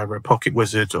access to either a pocket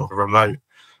wizard or a remote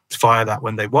to fire that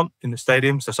when they want in the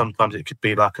stadium. So sometimes it could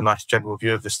be like a nice general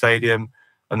view of the stadium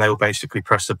and they will basically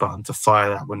press a button to fire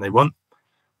that when they want.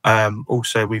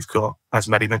 Also, we've got, as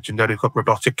Maddie mentioned earlier, we've got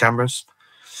robotic cameras.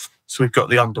 So we've got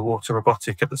the underwater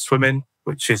robotic at the swimming,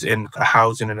 which is in a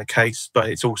housing in a case, but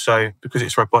it's also, because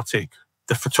it's robotic,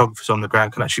 the photographers on the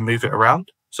ground can actually move it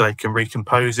around. So they can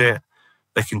recompose it,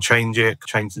 they can change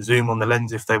the zoom on the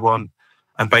lens if they want,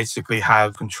 and basically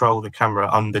control the camera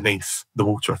underneath the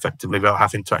water effectively without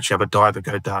having to actually have a diver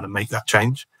go down and make that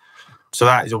change. So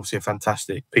that is obviously a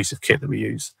fantastic piece of kit that we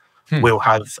use. We'll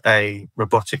have a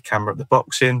robotic camera at the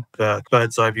boxing, the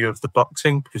bird's eye view of the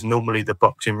boxing, because normally the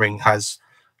boxing ring has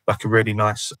like a really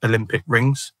nice Olympic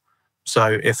rings.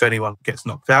 So if anyone gets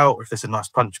knocked out, or if there's a nice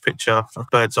punch picture, a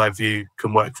bird's eye view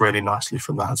can work really nicely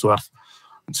from that as well.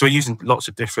 So we're using lots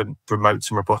of different remotes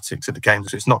and robotics at the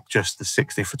games. It's not just the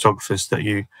 60 photographers that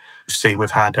you see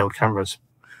with handheld cameras.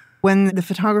 When the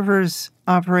photographer's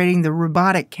operating the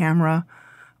robotic camera,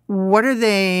 what are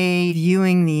they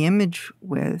viewing the image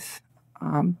with?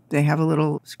 They have a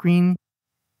little screen.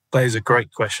 That is a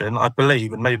great question. I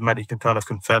believe, and maybe Maddie can kind of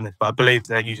confirm this, but I believe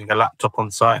they're using a laptop on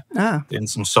site in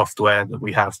some software that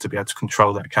we have to be able to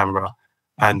control that camera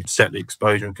and set the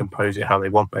exposure and compose it how they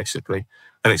want, basically.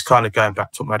 And it's kind of going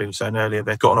back to what Maddie was saying earlier.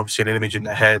 They've got obviously an image in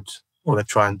their head, or they're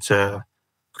trying to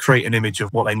create an image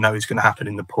of what they know is going to happen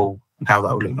in the pool and how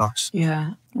that will look nice.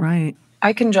 Yeah. Right.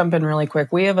 I can jump in really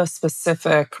quick. We have a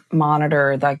specific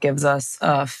monitor that gives us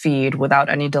a feed without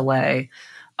any delay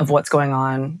of what's going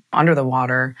on under the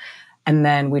water. And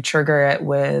then we trigger it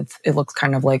with, it looks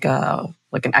kind of like an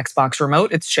Xbox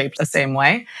remote. It's shaped the same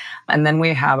way. And then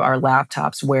we have our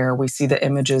laptops where we see the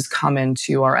images come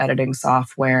into our editing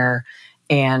software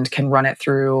and can run it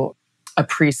through a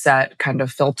preset kind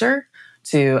of filter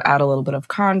to add a little bit of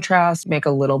contrast, make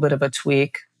a little bit of a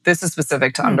tweak. This is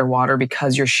specific to underwater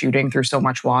because you're shooting through so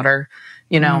much water,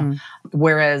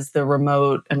 whereas the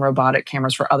remote and robotic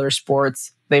cameras for other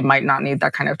sports, they might not need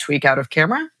that kind of tweak out of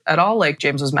camera at all. Like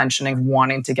James was mentioning,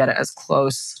 wanting to get it as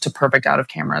close to perfect out of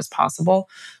camera as possible.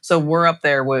 So we're up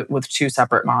there with two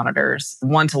separate monitors,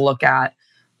 one to look at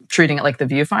treating it like the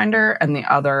viewfinder and the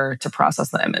other to process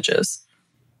the images.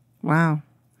 Wow.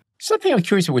 Something I'm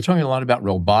curious about, we're talking a lot about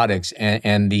robotics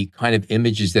and the kind of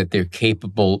images that they're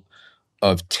capable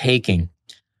of taking.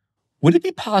 Would it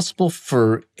be possible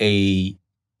for a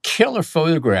killer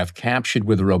photograph captured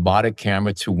with a robotic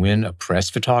camera to win a press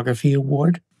photography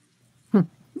award?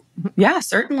 Yeah,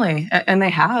 certainly. And they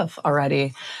have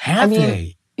already. Have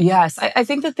they? Yes. I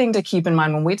think the thing to keep in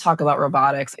mind when we talk about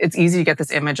robotics, it's easy to get this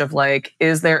image of like,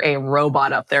 is there a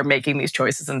robot up there making these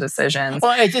choices and decisions?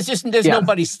 Well, it's just, there's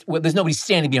nobody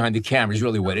standing behind the camera is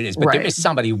really what it is, but there is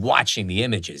somebody watching the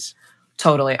images.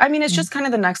 Totally. I mean, it's just kind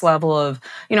of the next level of,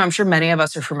 I'm sure many of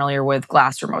us are familiar with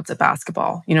glass remotes at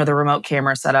basketball. The remote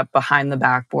camera set up behind the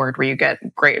backboard where you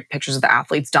get great pictures of the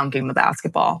athletes dunking the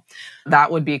basketball.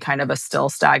 That would be kind of a still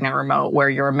stagnant remote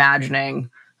where you're imagining,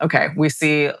 okay, we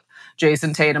see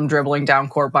Jason Tatum dribbling down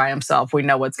court by himself. We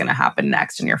know what's going to happen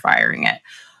next, and you're firing it.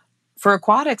 For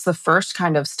aquatics, the first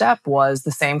kind of step was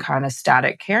the same kind of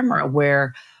static camera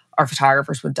where our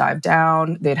photographers would dive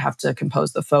down, they'd have to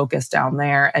compose the focus down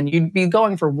there, and you'd be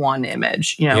going for one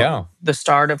image, the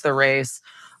start of the race,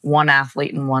 one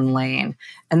athlete in one lane.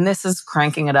 And this is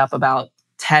cranking it up about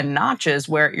 10 notches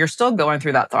where you're still going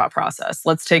through that thought process.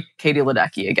 Let's take Katie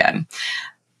Ledecky again.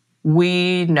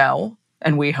 We know,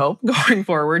 and we hope going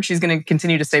forward, she's going to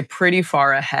continue to stay pretty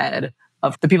far ahead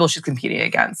of the people she's competing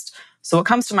against. So what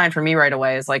comes to mind for me right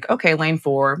away is like, okay, lane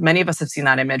 4, many of us have seen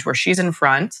that image where she's in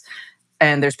front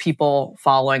and there's people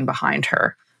following behind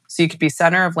her. So you could be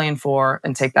center of lane 4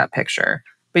 and take that picture.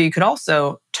 But you could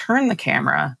also turn the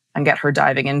camera and get her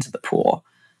diving into the pool.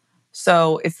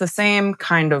 So it's the same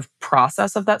kind of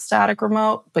process of that static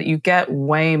remote, but you get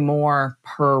way more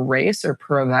per race or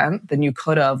per event than you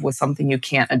could have with something you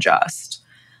can't adjust.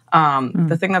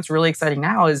 The thing that's really exciting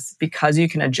now is because you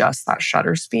can adjust that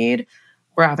shutter speed,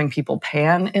 we're having people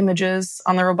pan images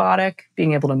on the robotic,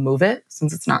 being able to move it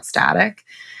since it's not static,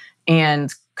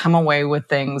 and come away with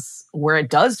things where it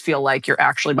does feel like you're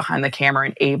actually behind the camera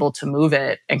and able to move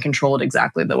it and control it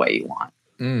exactly the way you want.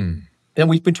 And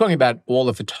we've been talking about all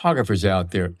the photographers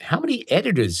out there. How many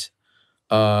editors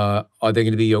are they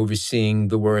going to be overseeing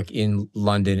the work in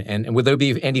London? And will there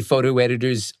be any photo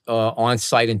editors on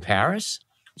site in Paris?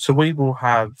 So we will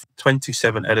have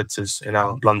 27 editors in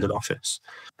our London office.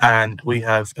 And we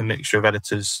have a mixture of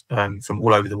editors from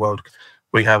all over the world.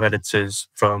 We have editors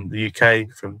from the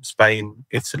UK, from Spain,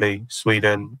 Italy,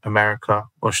 Sweden, America,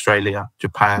 Australia,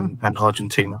 Japan, and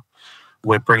Argentina.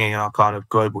 We're bringing our kind of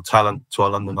global talent to our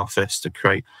London office to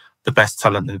create the best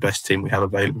talent and the best team we have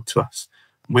available to us.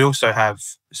 We also have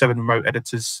 7 remote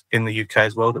editors in the UK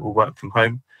as well that will work from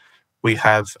home. We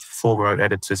have 4 remote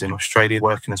editors in Australia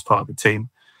working as part of the team.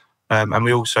 And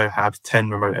we also have 10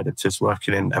 remote editors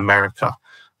working in America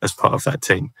as part of that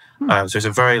team. So it's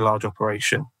a very large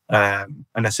operation. And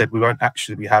I said we won't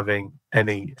actually be having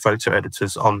any photo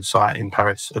editors on site in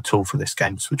Paris at all for this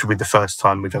Games, which will be the first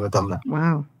time we've ever done that.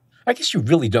 Wow. I guess you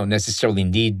really don't necessarily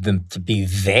need them to be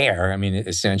there. I mean,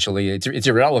 essentially, it's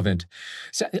irrelevant.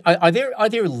 So, are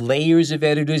there layers of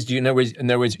editors? Do you know? In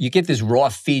other words, you get this raw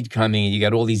feed coming, and you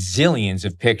got all these zillions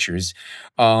of pictures.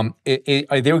 Are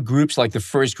there groups like the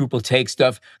first group will take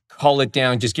stuff, cull it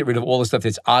down, just get rid of all the stuff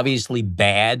that's obviously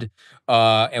bad,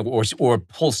 or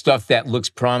pull stuff that looks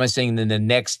promising, and then the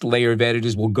next layer of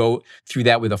editors will go through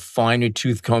that with a finer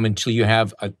tooth comb until you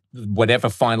have whatever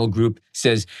final group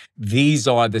says, these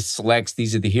are the selects,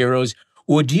 these are the heroes?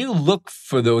 Or do you look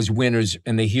for those winners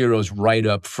and the heroes right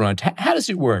up front? How does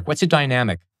it work? What's the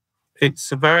dynamic? It's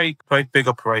a very, very big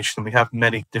operation. We have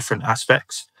many different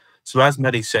aspects. So as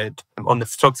Maddie said, on the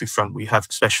photography front, we have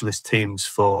specialist teams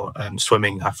for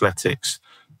swimming, athletics,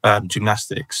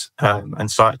 gymnastics,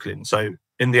 and cycling. So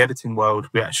in the editing world,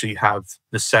 we actually have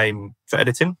the same for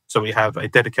editing. So we have a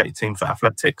dedicated team for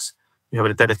athletics. We have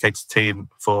a dedicated team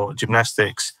for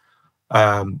gymnastics,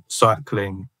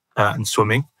 cycling, and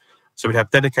swimming. So we have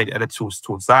dedicated editors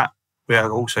towards that. We are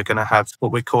also going to have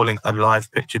what we're calling a live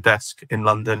picture desk in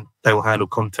London. They will handle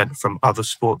content from other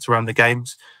sports around the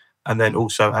games. And then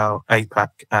also our APAC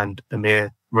and EMEA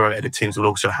row edit teams will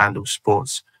also handle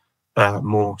sports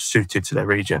more suited to their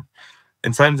region.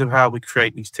 In terms of how we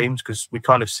create these teams, because we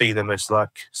kind of see them as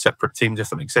like separate teams,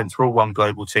 if that makes sense. We're all one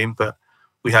global team, but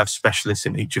we have specialists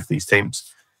in each of these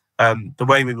teams. The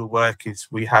way we will work is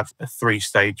we have a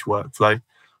 3-stage workflow.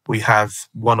 We have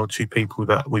 1 or 2 people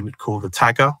that we would call the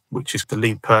tagger, which is the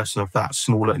lead person of that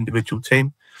smaller individual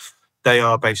team. They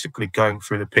are basically going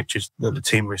through the pictures that the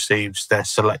team receives. They're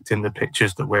selecting the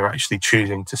pictures that we're actually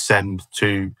choosing to send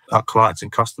to our clients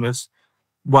and customers.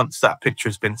 Once that picture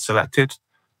has been selected,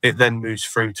 it then moves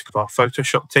through to our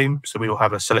Photoshop team. So we will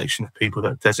have a selection of people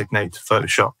that designate to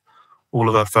Photoshop. All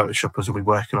of our Photoshoppers will be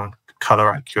working on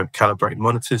color accurate calibrated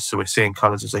monitors. So we're seeing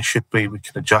colors as they should be. We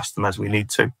can adjust them as we need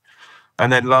to.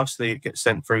 And then lastly, it gets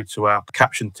sent through to our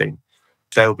caption team.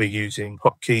 They'll be using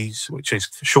hotkeys, which is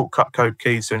shortcut code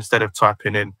keys. So instead of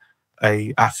typing in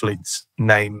a athlete's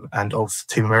name and of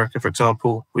Team America, for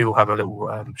example, we will have a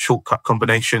little shortcut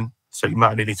combination. So you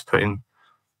might only need to put in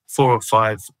 4 or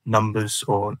 5 numbers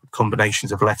or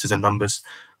combinations of letters and numbers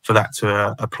for that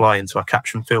to apply into our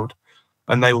caption field.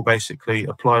 And they will basically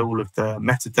apply all of the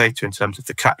metadata in terms of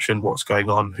the caption, what's going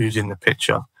on, who's in the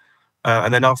picture.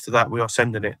 And then after that, we are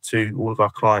sending it to all of our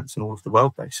clients and all of the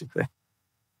world, basically.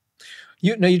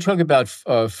 You talk about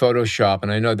Photoshop,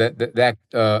 and I know that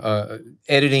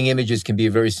editing images can be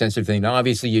a very sensitive thing. Now,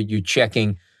 obviously, you're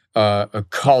checking a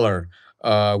color,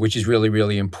 which is really,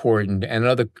 really important, and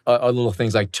other little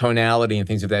things like tonality and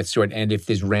things of that sort. And if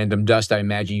there's random dust, I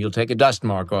imagine you'll take a dust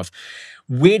mark off.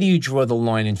 Where do you draw the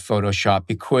line in Photoshop?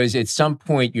 Because at some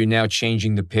point, you're now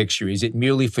changing the picture. Is it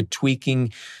merely for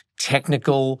tweaking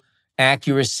technical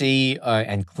accuracy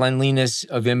and cleanliness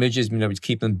of images, to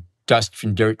keep them dust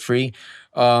and dirt free?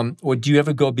 Or do you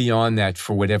ever go beyond that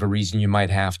for whatever reason you might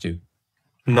have to?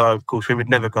 No, of course, we would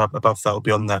never go above that or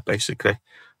beyond that, basically.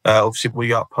 Obviously,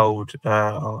 we uphold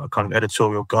our kind of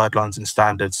editorial guidelines and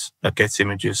standards at Getty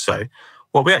Images. So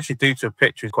what we actually do to a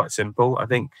picture is quite simple. I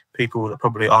think people that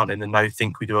probably aren't in the know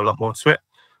think we do a lot more to it.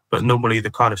 But normally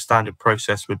the kind of standard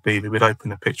process would be we would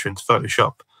open a picture into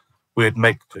Photoshop. We would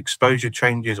make exposure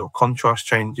changes or contrast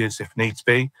changes if needs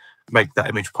be, make that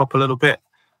image pop a little bit.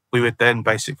 We would then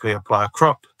basically apply a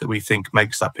crop that we think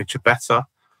makes that picture better,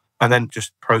 and then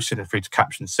just process it through to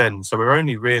caption send. So we're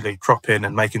only really cropping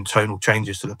and making tonal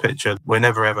changes to the picture. We're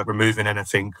never ever removing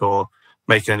anything or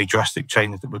making any drastic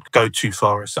changes that would go too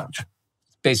far as such.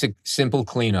 Basic, simple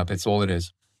cleanup. It's all it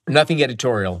is. Nothing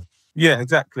editorial. Yeah,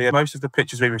 exactly. Most of the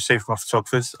pictures we receive from our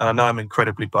photographers, and I know I'm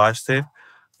incredibly biased here,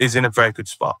 is in a very good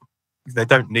spot. They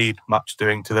don't need much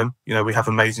doing to them. We have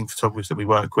amazing photographers that we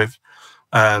work with.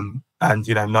 And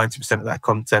 90% of that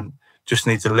content just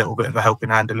needs a little bit of a helping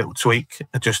hand, a little tweak,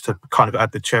 just to kind of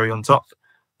add the cherry on top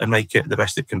and make it the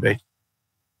best it can be.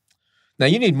 Now,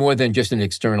 you need more than just an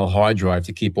external hard drive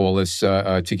to keep all this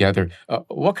together.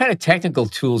 What kind of technical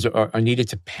tools are needed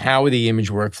to power the image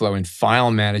workflow and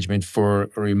file management for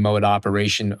a remote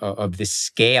operation of this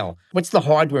scale? What's the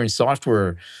hardware and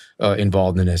software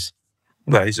involved in this?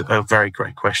 That is a very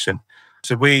great question.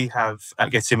 So we have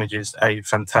at Getty Images a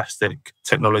fantastic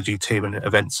technology team and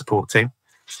event support team,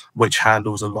 which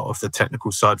handles a lot of the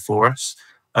technical side for us.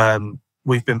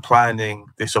 We've been planning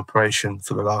this operation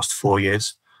for the last 4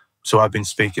 years. So I've been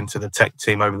speaking to the tech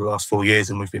team over the last 4 years,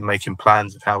 and we've been making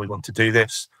plans of how we want to do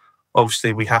this.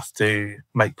 Obviously, we have to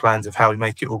make plans of how we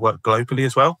make it all work globally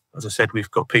as well. As I said,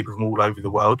 we've got people from all over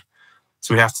the world.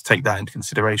 So we have to take that into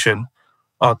consideration.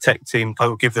 Our tech team, I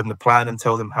will give them the plan and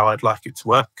tell them how I'd like it to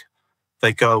work.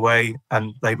 They go away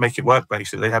and they make it work,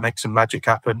 basically. They make some magic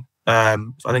happen. I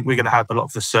think we're going to have a lot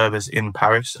of the servers in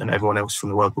Paris, and everyone else from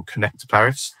the world will connect to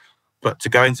Paris. But to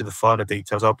go into the finer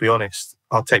details, I'll be honest,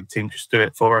 our tech team just do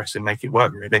it for us and make it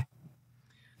work, really.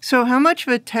 So how much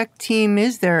of a tech team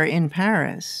is there in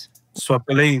Paris? So I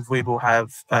believe we will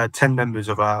have 10 members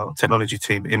of our technology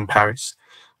team in Paris.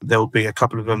 There will be a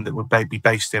couple of them that will be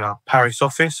based in our Paris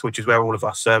office, which is where all of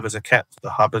our servers are kept,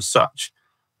 the hub as such.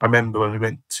 I remember when we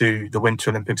went to the Winter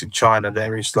Olympics in China,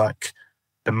 there is like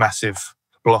a massive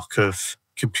block of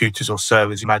computers or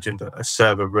servers. Imagine a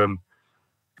server room.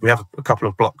 We have a couple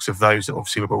of blocks of those that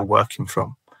obviously we're all working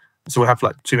from. So we'll have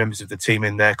like 2 members of the team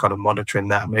in there kind of monitoring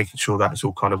that, making sure that's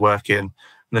all kind of working. And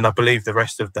then I believe the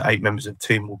rest of the 8 members of the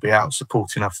team will be out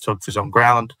supporting our photographers on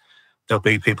ground. There'll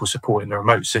be people supporting the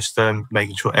remote system,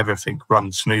 making sure everything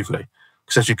runs smoothly.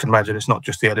 Because as you can imagine, it's not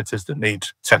just the editors that need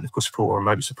technical support or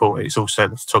remote support. It's also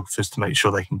the photographers to make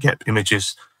sure they can get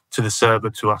images to the server,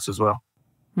 to us as well.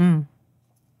 Mm.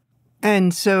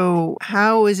 And so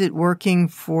how is it working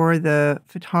for the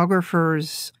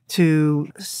photographers to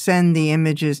send the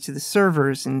images to the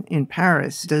servers in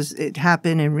Paris? Does it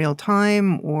happen in real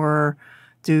time, or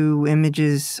do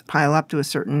images pile up to a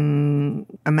certain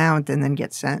amount and then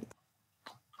get sent?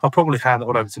 I'll probably hand that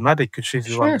one over to Maddie because she's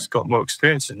the one that's got more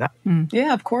experience in that.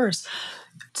 Yeah, of course.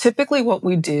 Typically what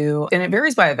we do, and it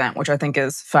varies by event, which I think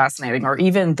is fascinating, or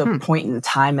even the point in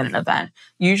time in an event.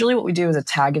 Usually what we do is a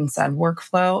tag and send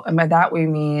workflow. And by that we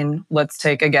mean, let's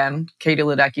take, again, Katie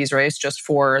Ledecky's race, just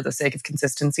for the sake of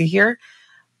consistency here.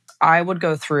 I would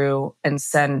go through and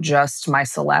send just my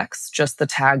selects, just the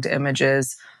tagged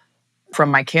images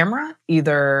from my camera,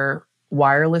 either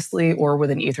wirelessly or with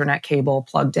an Ethernet cable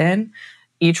plugged in.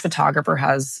 Each photographer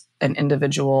has an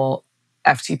individual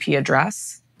FTP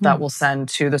address that will send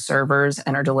to the servers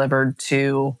and are delivered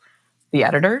to the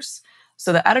editors.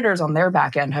 So the editors on their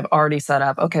back end have already set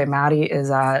up, okay, Maddie is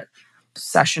at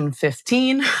session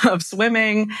 15 of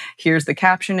swimming. Here's the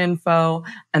caption info.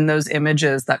 And those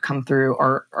images that come through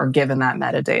are given that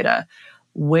metadata.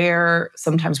 Where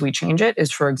sometimes we change it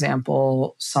is, for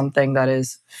example, something that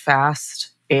is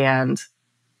fast and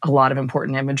a lot of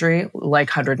important imagery, like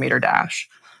 100-meter dash,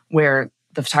 where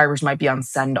the photographers might be on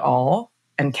send all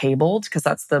and cabled, because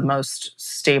that's the most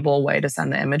stable way to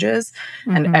send the images.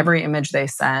 And every image they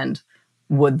send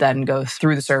would then go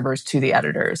through the servers to the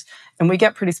editors. And we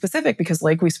get pretty specific because,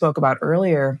 like we spoke about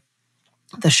earlier,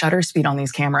 the shutter speed on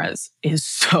these cameras is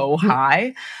so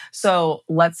high. So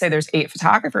let's say there's 8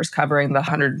 photographers covering the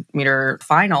 100-meter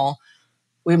final.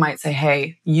 We might say,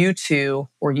 hey, you 2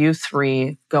 or you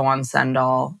 3 go on send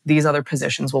all. These other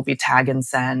positions will be tag and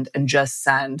send, and just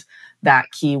send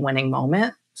that key winning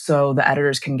moment so the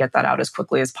editors can get that out as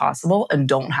quickly as possible and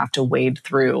don't have to wade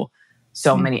through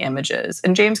so many images.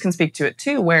 And James can speak to it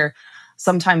too, where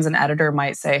sometimes an editor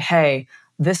might say, hey,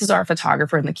 this is our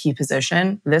photographer in the key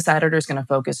position. This editor is going to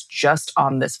focus just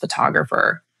on this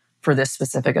photographer for this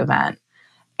specific event.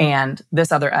 And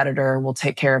this other editor will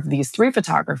take care of these 3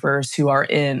 photographers who are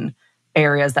in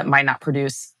areas that might not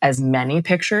produce as many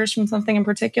pictures from something in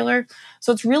particular.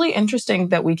 So it's really interesting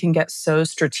that we can get so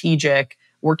strategic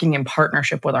working in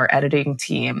partnership with our editing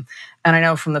team. And I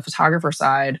know from the photographer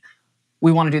side,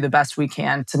 we want to do the best we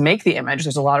can to make the image.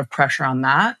 There's a lot of pressure on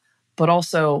that, but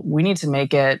also we need to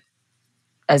make it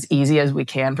as easy as we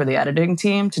can for the editing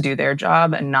team to do their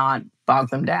job and not bog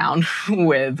them down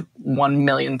with 1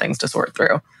 million things to sort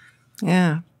through.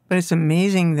 Yeah, but it's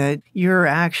amazing that you're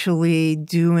actually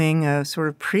doing a sort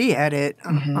of pre-edit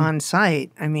on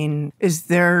site. I mean, is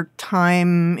there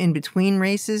time in between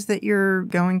races that you're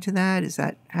going to that? Is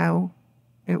that how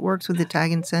it works with the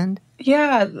tag and send?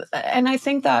 Yeah, and I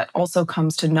think that also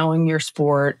comes to knowing your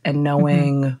sport and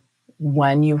knowing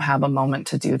when you have a moment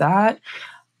to do that.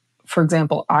 For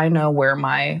example, I know where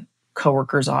my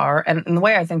coworkers are, and the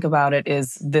way I think about it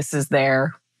is this is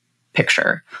their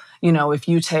picture. You know, if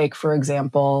you take, for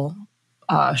example,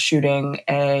 shooting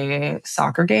a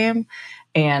soccer game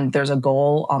and there's a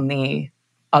goal on the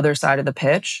other side of the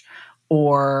pitch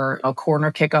or a corner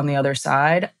kick on the other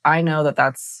side, I know that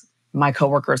that's my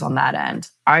coworkers on that end.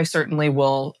 I certainly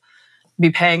will be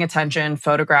paying attention,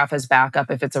 photograph as backup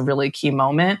if it's a really key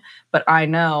moment, but I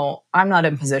know I'm not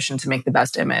in position to make the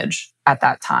best image at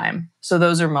that time. So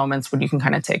those are moments when you can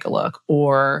kind of take a look.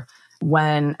 Or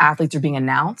when athletes are being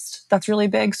announced, that's really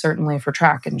big, certainly for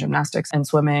track and gymnastics and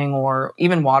swimming, or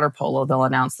even water polo, they'll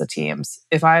announce the teams.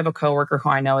 If I have a coworker who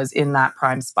I know is in that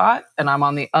prime spot and I'm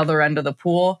on the other end of the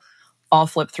pool, I'll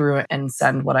flip through it and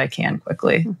send what I can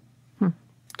quickly.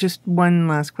 Just one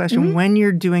last question. When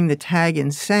you're doing the tag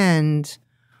and send,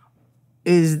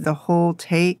 is the whole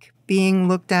take being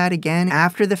looked at again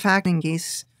after the fact in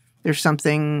case there's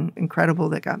something incredible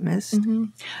that got missed? Mm-hmm.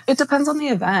 It depends on the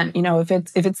event.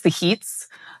 If it's the heats,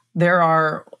 there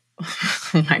are,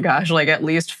 oh my gosh, like at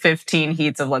least 15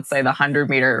 heats of, let's say, the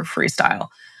 100-meter freestyle.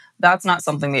 That's not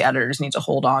something the editors need to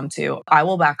hold on to. I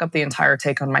will back up the entire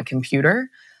take on my computer,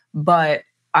 but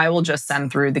I will just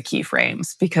send through the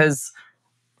keyframes because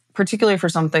particularly for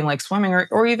something like swimming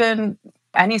or even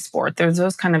any sport, there's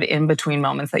those kind of in-between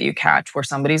moments that you catch where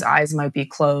somebody's eyes might be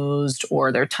closed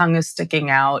or their tongue is sticking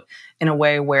out in a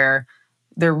way where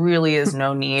there really is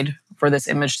no need for this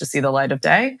image to see the light of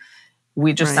day.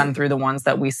 We just send through the ones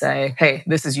that we say, hey,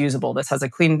 this is usable. This has a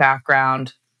clean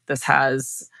background. This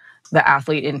has the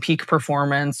athlete in peak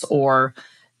performance or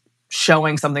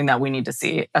showing something that we need to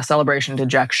see, a celebration,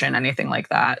 dejection, anything like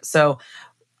that. So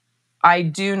I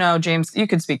do know, James, you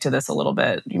could speak to this a little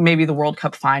bit. Maybe the World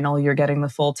Cup final, you're getting the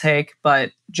full take,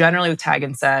 but generally with tag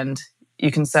and send,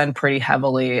 you can send pretty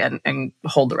heavily and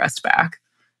hold the rest back.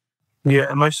 Yeah,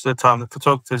 and most of the time, the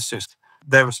photographers, just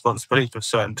their responsibility to a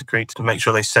certain degree to make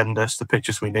sure they send us the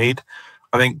pictures we need.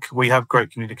 I think we have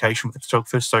great communication with the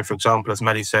photographers. So, for example, as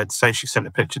Maddie said, say she sent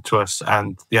a picture to us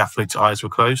and the athlete's eyes were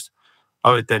closed.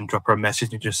 I would then drop her a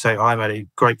message and just say, hi, Maddie,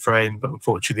 great frame, but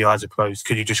unfortunately the eyes are closed.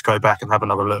 Could you just go back and have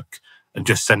another look and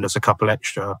just send us a couple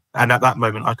extra? And at that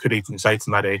moment, I could even say to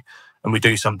Maddie, and we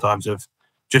do sometimes, of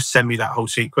just send me that whole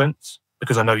sequence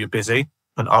because I know you're busy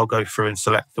and I'll go through and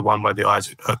select the one where the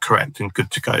eyes are correct and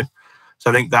good to go. So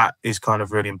I think that is kind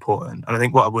of really important. And I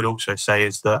think what I would also say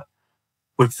is that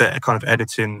with the kind of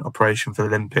editing operation for the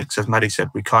Olympics, as Maddie said,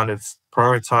 we kind of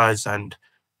prioritize and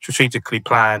strategically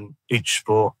plan each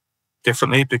sport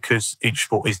differently because each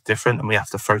sport is different and we have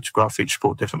to photograph each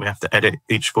sport differently. We have to edit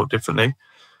each sport differently.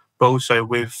 But also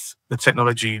with the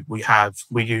technology we have,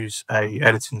 we use a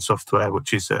editing software,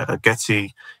 which is a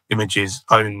Getty Images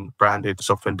own branded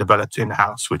software and developed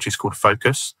in-house, which is called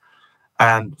Focus.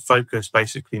 And Focus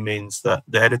basically means that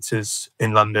the editors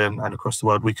in London and across the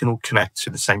world, we can all connect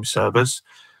to the same servers.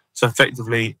 So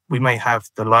effectively, we may have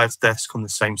the live desk on the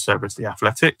same server as the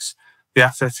athletics. The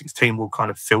athletics team will kind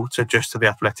of filter just to the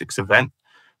athletics event.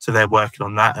 So they're working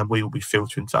on that and we will be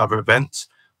filtering to other events.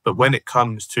 But when it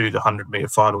comes to the 100-meter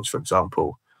finals, for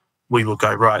example, we will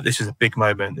go, right, this is a big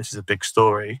moment. This is a big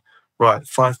story. Right,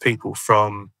 5 people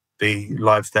from the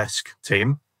live desk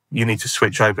team, you need to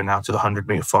switch over now to the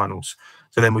 100-meter finals.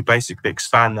 So then we basically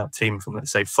expand that team from,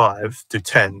 let's say, 5 to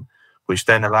 10, which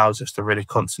then allows us to really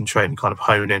concentrate and kind of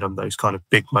hone in on those kind of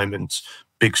big moments,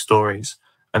 big stories.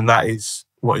 And that is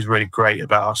what is really great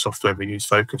about our software we use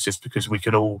Focus, is because we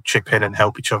can all chip in and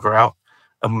help each other out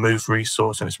and move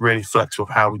resource. And it's really flexible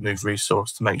how we move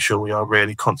resource to make sure we are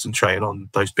really concentrating on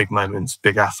those big moments,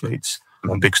 big athletes,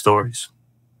 and big stories.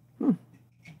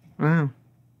 Wow.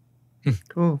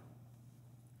 Cool.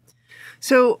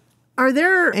 So are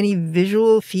there any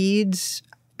visual feeds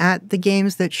at the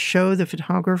games that show the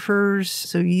photographers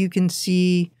so you can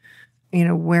see,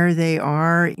 where they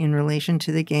are in relation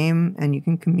to the game and you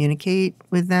can communicate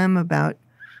with them about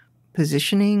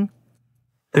positioning?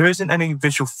 There isn't any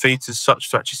visual feeds as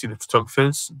such to actually see the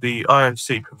photographers. The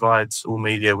IOC provides all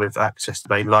media with access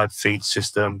to a live feed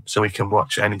system so we can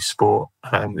watch any sport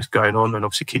that's going on and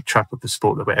obviously keep track of the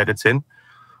sport that we're editing.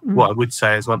 What I would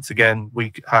say is, once again,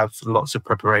 we have lots of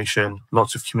preparation,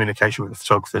 lots of communication with the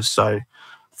photographers. So,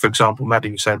 for example,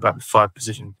 Maddie was saying about the 5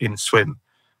 position in swim.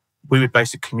 We would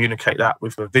basically communicate that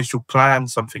with a visual plan,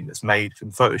 something that's made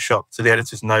in Photoshop, so the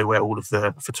editors know where all of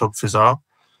the photographers are.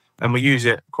 And we use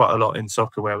it quite a lot in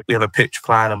soccer where we have a pitch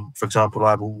plan. And for example,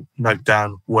 I will note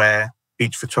down where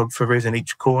each photographer is in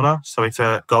each corner. So if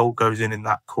a goal goes in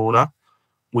that corner,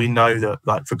 we know that,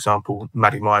 like, for example,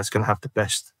 Maddie Meyer is going to have the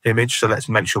best image. So let's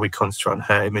make sure we concentrate on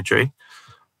her imagery.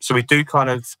 So we do kind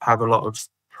of have a lot of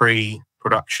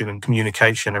pre-production and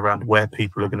communication around where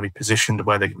people are going to be positioned and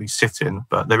where they're going to be sitting.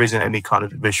 But there isn't any kind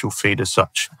of visual feed as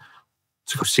such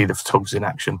to see the photographers in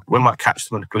action. We might catch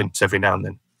them on a glimpse every now and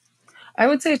then. I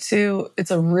would say, too,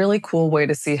 it's a really cool way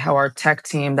to see how our tech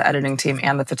team, the editing team,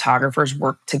 and the photographers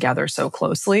work together so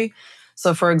closely.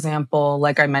 So, for example,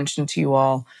 like I mentioned to you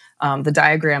all, the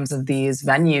diagrams of these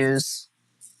venues,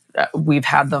 we've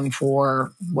had them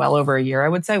for well over a year, I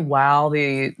would say, while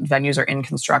the venues are in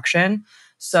construction.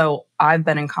 So I've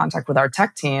been in contact with our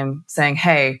tech team saying,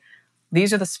 hey,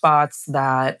 these are the spots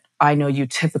that I know you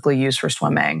typically use for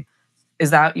swimming.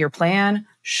 Is that your plan?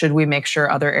 Should we make sure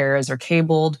other areas are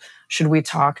cabled? Should we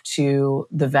talk to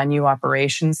the venue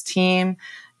operations team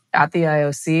at the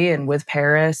IOC and with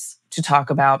Paris to talk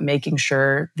about making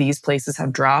sure these places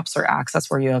have drops or access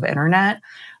where you have internet?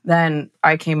 Then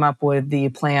I came up with the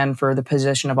plan for the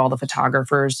position of all the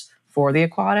photographers for the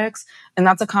aquatics. And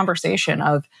that's a conversation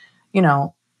of,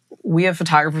 we have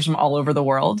photographers from all over the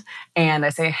world. And I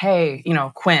say, hey,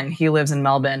 Quinn, he lives in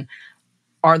Melbourne.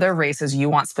 Are there races you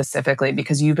want specifically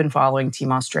because you've been following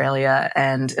Team Australia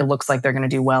and it looks like they're going to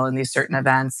do well in these certain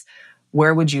events?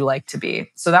 Where would you like to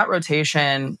be? So that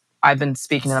rotation, I've been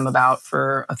speaking to them about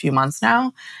for a few months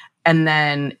now. And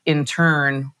then in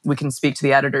turn, we can speak to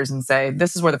the editors and say,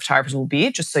 this is where the photographers will be,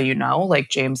 just so you know, like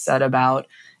James said about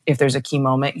if there's a key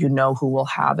moment, you know who will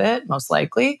have it, most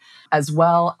likely, as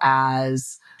well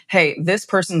as, hey, this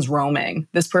person's roaming.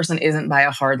 This person isn't by a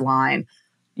hard line.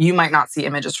 You might not see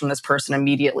images from this person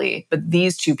immediately, but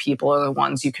these two people are the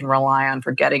ones you can rely on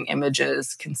for getting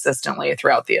images consistently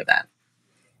throughout the event.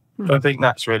 I think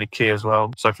that's really key as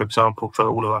well. So, for example, for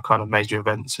all of our kind of major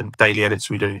events and daily edits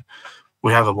we do,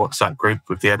 we have a WhatsApp group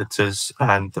with the editors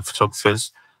and the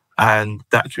photographers, and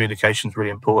that communication is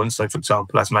really important. So, for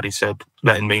example, as Maddie said,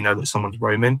 letting me know that someone's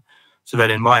roaming. So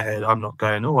then in my head, I'm not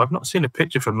going, oh, I've not seen a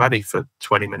picture from Maddie for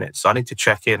 20 minutes. I need to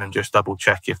check in and just double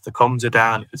check if the comms are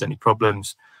down, if there's any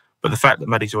problems. But the fact that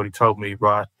Maddie's already told me,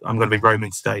 right, I'm going to be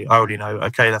roaming today, I already know,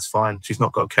 okay, that's fine. She's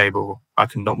not got a cable. I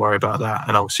can not worry about that.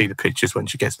 And I'll see the pictures when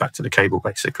she gets back to the cable,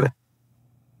 basically.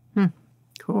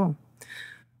 Cool.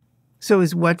 So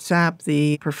is WhatsApp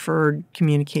the preferred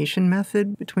communication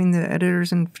method between the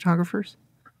editors and photographers?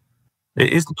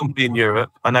 It is normally in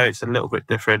Europe. I know it's a little bit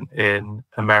different in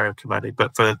America, Maddie,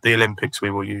 but for the Olympics, we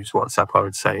will use WhatsApp, I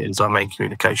would say, as our main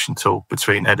communication tool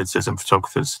between editors and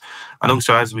photographers. And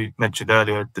also, as we mentioned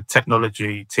earlier, the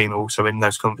technology team are also in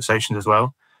those conversations as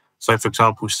well. So, for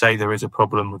example, say there is a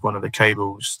problem with one of the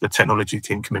cables, the technology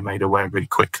team can be made aware really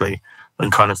quickly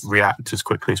and kind of react as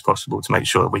quickly as possible to make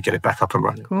sure we get it back up and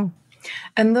running. Cool.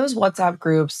 And those WhatsApp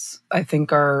groups, I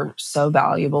think, are so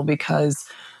valuable because,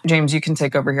 James, you can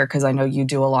take over here because I know you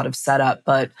do a lot of setup,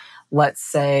 but let's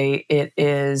say it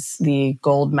is the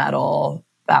gold medal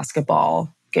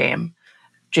basketball game.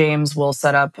 James will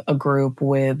set up a group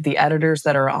with the editors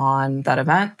that are on that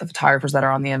event, the photographers that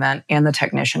are on the event, and the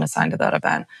technician assigned to that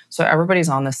event. So everybody's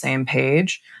on the same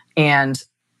page, and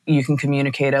you can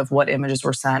communicate of what images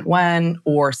were sent when,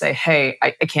 or say, hey,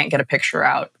 I can't get a picture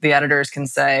out. The editors can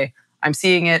say, I'm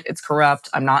seeing it, it's corrupt,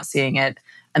 I'm not seeing it.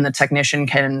 And the technician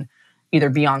can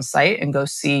either be on site and go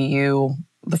see you,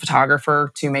 the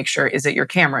photographer, to make sure, is it your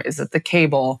camera? Is it the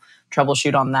cable?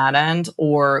 Troubleshoot on that end,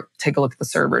 or take a look at the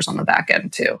servers on the back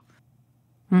end too.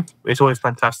 It's always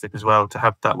fantastic as well to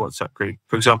have that WhatsApp group.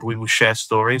 For example, we will share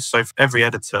stories. So for every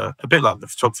editor, a bit like the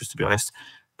photographers, to be honest,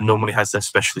 normally has their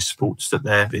specialist sports that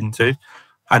they're into.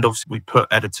 And obviously we put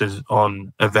editors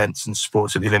on events and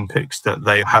sports at the Olympics that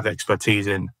they have expertise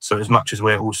in. So as much as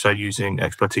we're also using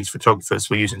expertise photographers,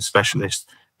 we're using specialist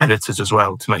editors as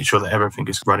well to make sure that everything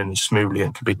is running as smoothly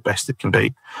and can be the best it can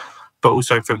be. But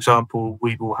also, for example,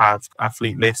 we will have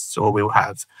athlete lists, or we will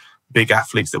have big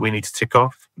athletes that we need to tick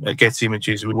off. At Getty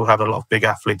Images, we will have a lot of big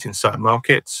athletes in certain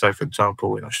markets. So, for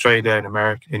example, in Australia, in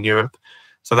America, in Europe.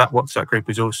 So that WhatsApp group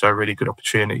is also a really good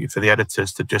opportunity for the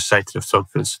editors to just say to the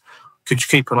photographers, could you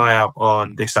keep an eye out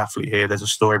on this athlete here? There's a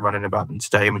story running about them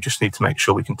today, and we just need to make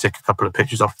sure we can tick a couple of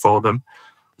pictures off for them.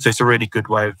 So it's a really good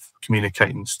way of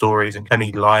communicating stories and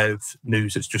any live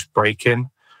news that's just breaking.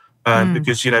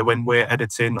 Because, when we're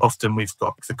editing, often we've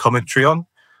got the commentary on,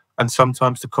 and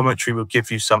sometimes the commentary will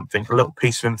give you something, a little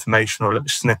piece of information or a little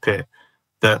snippet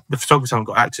that the photographers haven't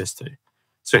got access to.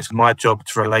 So it's my job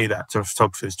to relay that to the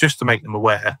photographers just to make them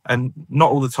aware. And not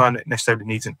all the time it necessarily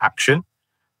needs an action,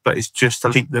 but it's just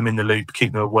to keep them in the loop,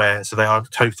 keep them aware so they are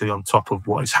totally on top of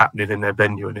what is happening in their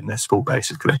venue and in their sport,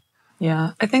 basically.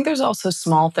 Yeah, I think there's also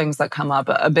small things that come up.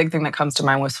 A big thing that comes to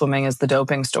mind with swimming is the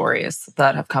doping stories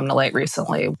that have come to light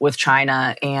recently with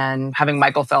China and having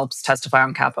Michael Phelps testify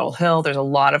on Capitol Hill. There's a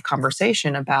lot of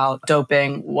conversation about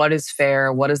doping. What is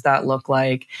fair? What does that look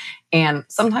like? And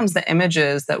sometimes the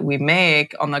images that we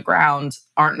make on the ground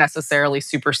aren't necessarily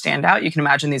super standout. You can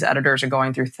imagine these editors are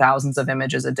going through thousands of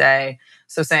images a day.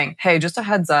 So saying, hey, just a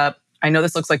heads up, I know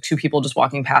this looks like two people just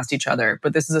walking past each other,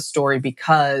 but this is a story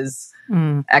because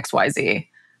XYZ.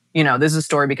 This is a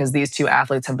story because these two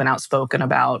athletes have been outspoken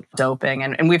about doping.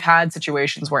 And we've had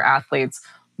situations where athletes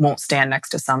won't stand next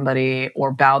to somebody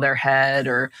or bow their head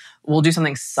or will do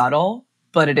something subtle,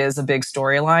 but it is a big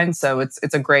storyline. So it's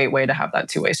a great way to have that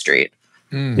two-way street.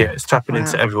 Yeah, it's tapping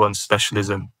into everyone's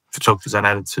specialism, photographers and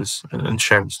editors, and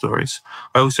sharing stories.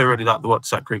 I also really like the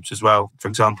WhatsApp groups as well. For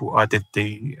example, I did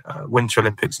the Winter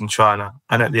Olympics in China,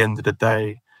 and at the end of the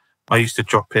day, I used to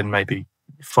drop in maybe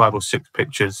 5 or 6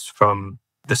 pictures from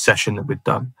the session that we'd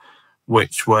done,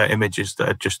 which were images that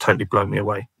had just totally blown me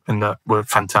away and that were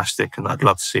fantastic and I'd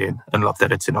loved seeing and loved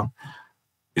editing on.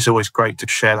 It's always great to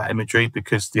share that imagery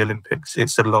because the Olympics,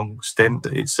 it's a long stint,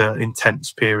 it's an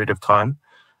intense period of time.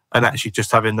 And actually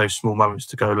just having those small moments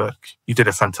to go, look, you did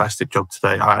a fantastic job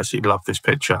today. I actually love this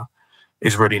picture.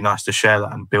 It's really nice to share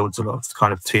that and builds a lot of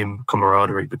kind of team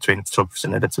camaraderie between photographers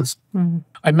and editors.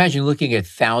 I imagine looking at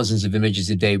thousands of images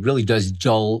a day really does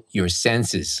dull your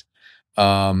senses.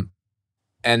 And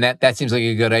that seems like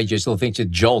a good idea. Just a little thing to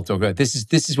jolt or go, this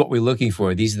is what we're looking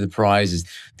for. These are the prizes.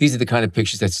 These are the kind of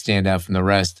pictures that stand out from the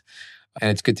rest. And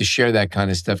it's good to share that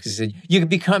kind of stuff because you can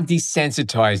become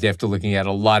desensitized after looking at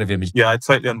a lot of images. Yeah, I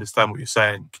totally understand what you're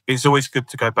saying. It's always good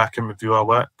to go back and review our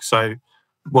work. So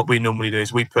what we normally do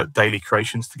is we put daily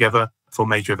creations together for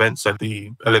major events at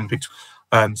the Olympics.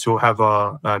 So we'll have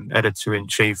our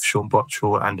editor-in-chief, Sean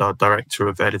Botchell, and our director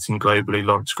of editing globally,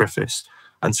 Lawrence Griffiths,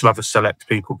 and some other select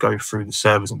people go through the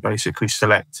servers and basically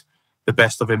select the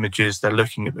best of images. They're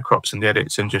looking at the crops and the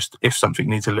edits, and just if something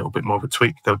needs a little bit more of a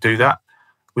tweak, they'll do that.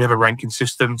 We have a ranking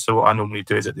system. So what I normally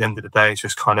do is at the end of the day is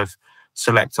just kind of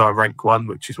select our rank 1,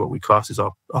 which is what we class as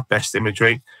our best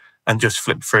imagery, and just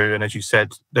flip through. And as you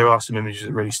said, there are some images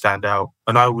that really stand out.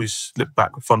 And I always look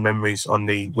back with fond memories on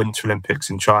the Winter Olympics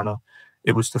in China.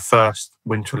 It was the first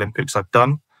Winter Olympics I've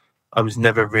done. I was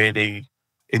never really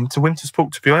into winter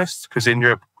sport, to be honest, because in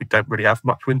Europe, we don't really have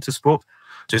much winter sport.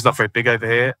 So it's not very big over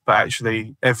here. But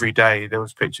actually, every day there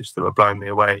was pictures that were blowing me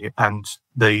away. And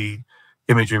the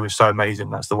imagery was so amazing.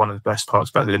 That's one of the best parts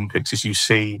about the Olympics is you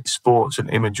see sports and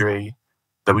imagery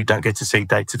that we don't get to see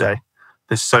day to day.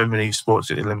 There's so many sports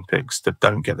at the Olympics that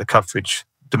don't get the coverage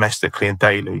domestically and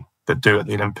daily that do at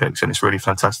the Olympics. And it's really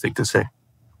fantastic to see.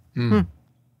 And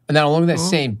now along that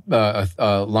same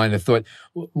line of thought,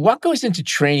 what goes into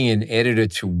training an editor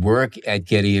to work at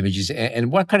Getty Images,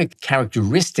 and what kind of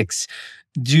characteristics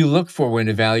do you look for when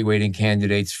evaluating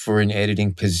candidates for an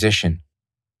editing position?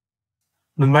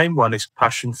 The main one is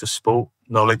passion for sport,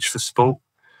 knowledge for sport,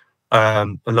 a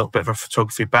little bit of a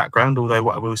photography background, although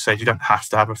what I will say is you don't have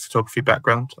to have a photography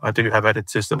background. I do have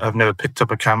editors that have never picked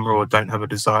up a camera or don't have a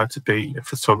desire to be a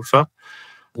photographer.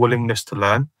 Willingness to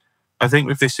learn. I think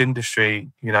with this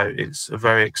industry, it's a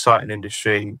very exciting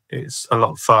industry. It's a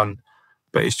lot of fun,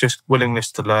 but it's just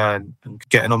willingness to learn and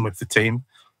getting on with the team.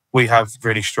 We have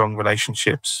really strong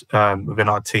relationships within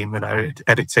our team and our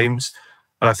edit teams.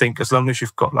 And I think as long as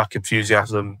you've got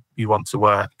enthusiasm, you want to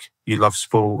work, you love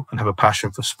sport and have a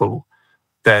passion for sport,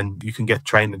 then you can get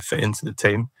trained and fit into the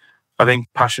team. I think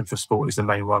passion for sport is the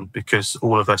main one because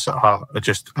all of us at heart are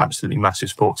just absolutely massive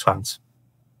sports fans.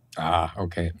 Ah,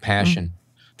 okay. Passion.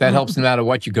 That helps no matter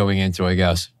what you're going into, I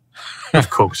guess. Of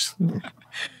course.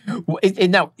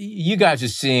 Now, you guys are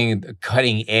seeing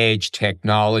cutting edge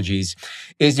technologies.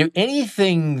 Is there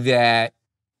anything that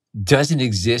doesn't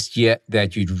exist yet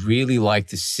that you'd really like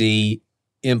to see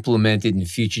implemented in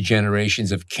future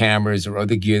generations of cameras or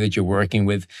other gear that you're working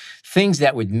with? Things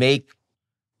that would make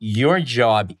your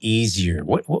job easier.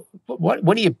 What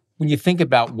do you, when you think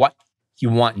about what you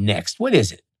want next, what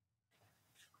is it?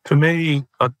 For me,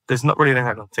 there's not really anything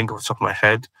I can think off the top of my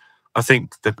head. I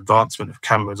think the advancement of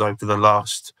cameras over the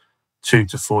last 2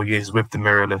 to 4 years with the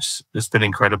mirrorless has been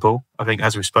incredible. I think,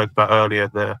 as we spoke about earlier,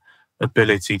 the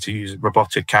ability to use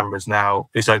robotic cameras now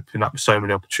is opening up so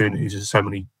many opportunities and so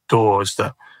many doors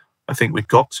that I think we've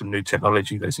got some new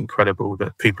technology that's incredible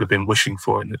that people have been wishing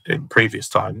for in previous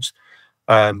times.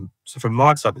 So from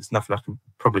my side, there's nothing I can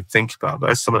probably think about. But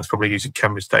as someone that's probably using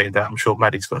cameras day in day, I'm sure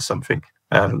Maddie's got something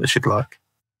that she'd like.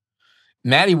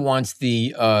 Maddie wants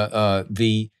the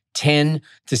 10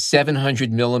 to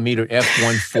 700 millimeter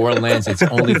f1.4 lens. It's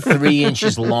only 3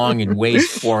 inches long and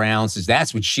weighs 4 ounces.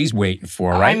 That's what she's waiting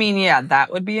for, right? I mean, yeah,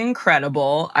 that would be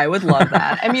incredible. I would love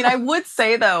that. I mean, I would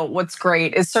say, though, what's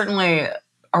great is certainly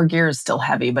our gear is still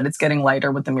heavy, but it's getting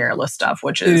lighter with the mirrorless stuff,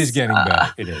 which is... It is getting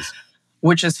better. It is.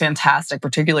 Which is fantastic,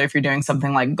 particularly if you're doing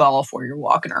something like golf where you're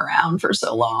walking around for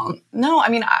so long. No, I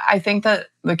mean, I think that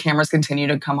the cameras continue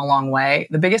to come a long way.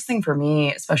 The biggest thing for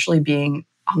me, especially being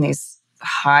on these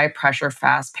high pressure,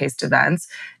 fast paced events,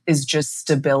 is just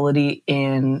stability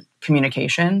in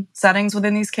communication settings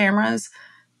within these cameras.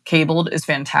 Cabled is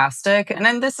fantastic. And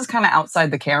then this is kind of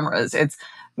outside the cameras. It's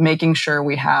making sure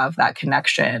we have that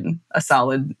connection, a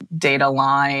solid data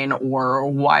line or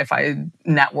Wi-Fi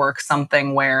network,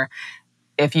 something where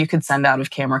if you could send out of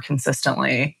camera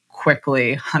consistently,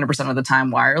 quickly, 100% of the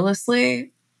time wirelessly,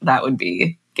 that would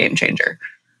be game changer.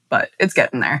 But it's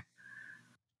getting there.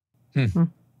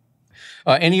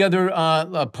 Any other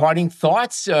parting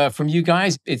thoughts from you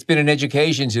guys? It's been an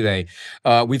education today.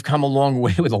 We've come a long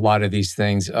way with a lot of these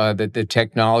things. The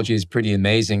technology is pretty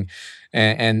amazing.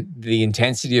 And the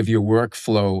intensity of your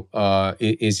workflow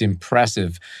is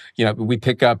impressive. We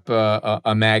pick up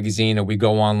a magazine or we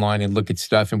go online and look at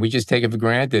stuff, and we just take it for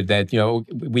granted that,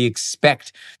 we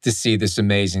expect to see this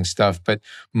amazing stuff. But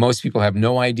most people have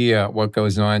no idea what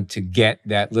goes on to get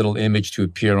that little image to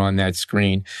appear on that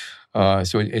screen.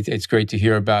 So it's great to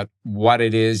hear about what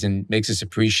it is and makes us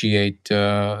appreciate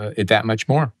it that much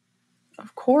more.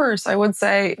 Of course. I would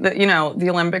say that, the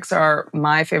Olympics are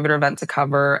my favorite event to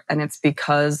cover, and it's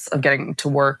because of getting to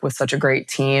work with such a great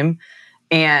team.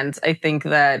 And I think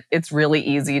that it's really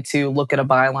easy to look at a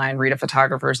byline, read a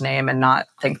photographer's name, and not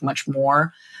think much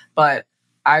more. But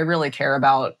I really care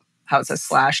about how it says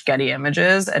 /Getty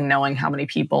Images and knowing how many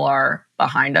people are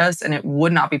behind us. And it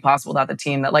would not be possible without the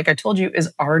team that, like I told you,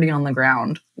 is already on the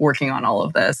ground working on all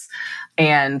of this.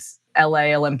 And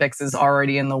LA Olympics is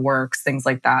already in the works, things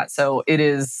like that. So it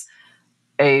is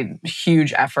a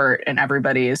huge effort, and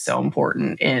everybody is so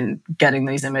important in getting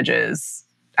these images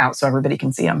out so everybody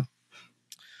can see them.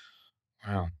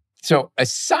 Wow. So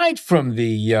aside from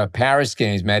the Paris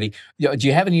Games, Maddie, do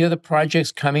you have any other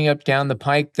projects coming up down the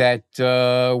pike that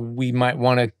we might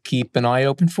want to keep an eye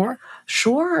open for?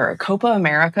 Sure. Copa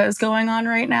America is going on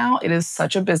right now. It is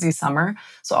such a busy summer.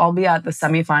 So I'll be at the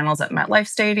semifinals at MetLife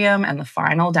Stadium and the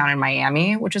final down in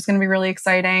Miami, which is going to be really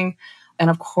exciting.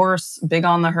 And of course, big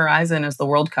on the horizon is the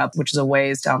World Cup, which is a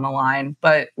ways down the line.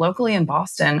 But locally in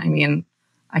Boston,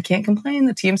 I can't complain.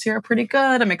 The teams here are pretty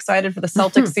good. I'm excited for the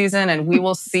Celtics season, and we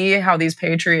will see how these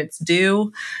Patriots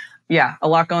do. Yeah, a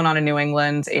lot going on in New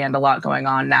England and a lot going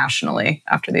on nationally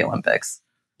after the Olympics.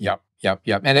 Yep.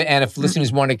 And if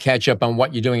listeners want to catch up on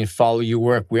what you're doing and follow your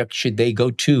work, where should they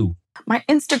go to? My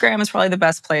Instagram is probably the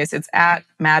best place. It's at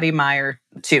Maddie Meyer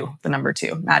 2, the number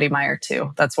 2, Maddie Meyer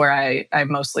 2. That's where I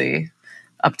mostly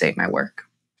update my work.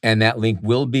 And that link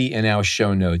will be in our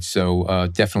show notes, so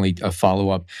definitely a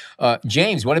follow-up.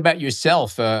 James, what about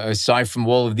yourself? Aside from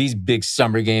all of these big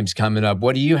summer games coming up,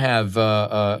 what do you have?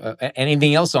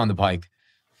 Anything else on the pike?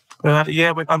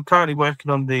 I'm currently working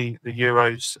on the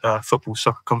Euros football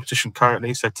soccer competition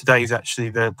currently. So today is actually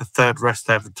the third rest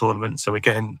day of the tournament. So we're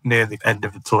getting near the end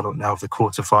of the tournament now, with the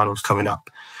quarterfinals coming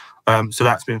up. So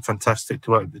that's been fantastic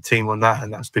to work with the team on that,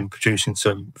 and that's been producing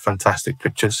some fantastic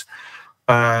pictures.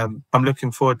 I'm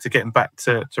looking forward to getting back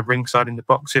to ringside in the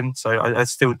boxing. So I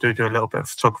still do a little bit of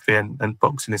photography, and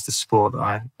boxing is the sport that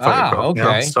I photograph. Okay.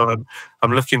 Now. So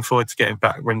I'm looking forward to getting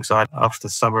back ringside after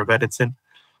the summer of editing.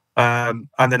 And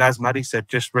then, as Maddie said,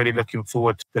 just really looking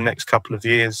forward to the next couple of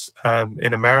years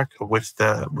in America with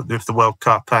the World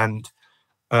Cup and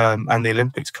the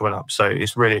Olympics coming up. So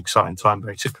it's really exciting time,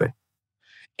 basically.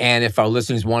 And if our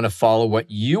listeners want to follow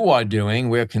what you are doing,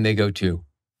 where can they go to?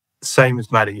 Same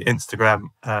as Maddie, Instagram,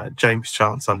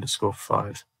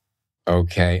 JamesChance_5.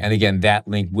 Okay. And again, that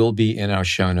link will be in our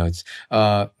show notes.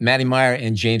 Maddie Meyer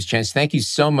and James Chance, thank you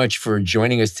so much for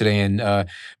joining us today and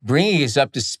bringing us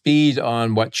up to speed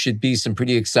on what should be some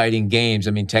pretty exciting games.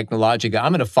 Technologically,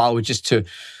 I'm going to follow it just to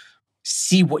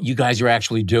see what you guys are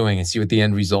actually doing and see what the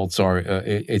end results are.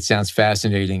 It sounds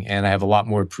fascinating, and I have a lot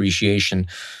more appreciation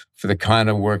for the kind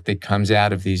of work that comes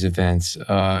out of these events.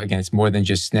 Again, it's more than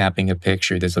just snapping a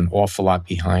picture. There's an awful lot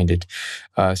behind it.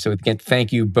 So again,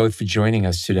 thank you both for joining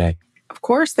us today. Of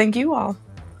course. Thank you all.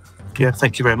 Yeah,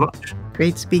 thank you very much.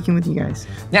 Great speaking with you guys.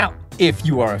 Now, if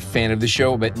you are a fan of the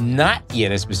show but not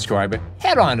yet a subscriber,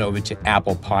 head on over to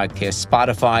Apple Podcasts,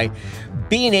 Spotify,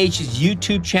 B&H's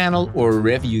YouTube channel, or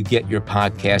wherever you get your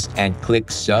podcast, and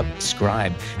click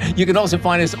subscribe. You can also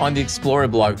find us on the Explorer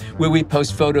blog, where we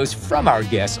post photos from our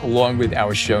guests along with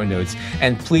our show notes.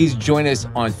 And please join us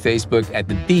on Facebook at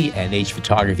the B&H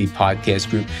Photography Podcast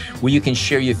Group, where you can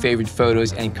share your favorite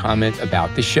photos and comment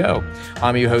about the show.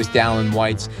 I'm your host, Alan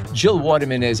Weitz. Jill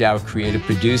Waterman is our creative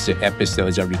producer.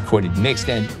 Episodes are recorded, mixed,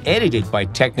 and edited by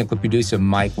technical producer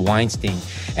Mike Weinstein.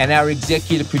 And our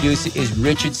executive producer is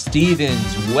Richard Stevens.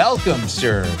 Welcome,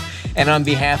 sir. And on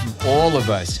behalf of all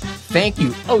of us, thank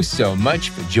you oh so much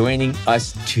for joining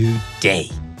us today.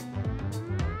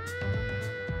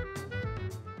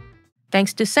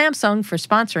 Thanks to Samsung for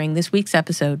sponsoring this week's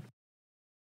episode.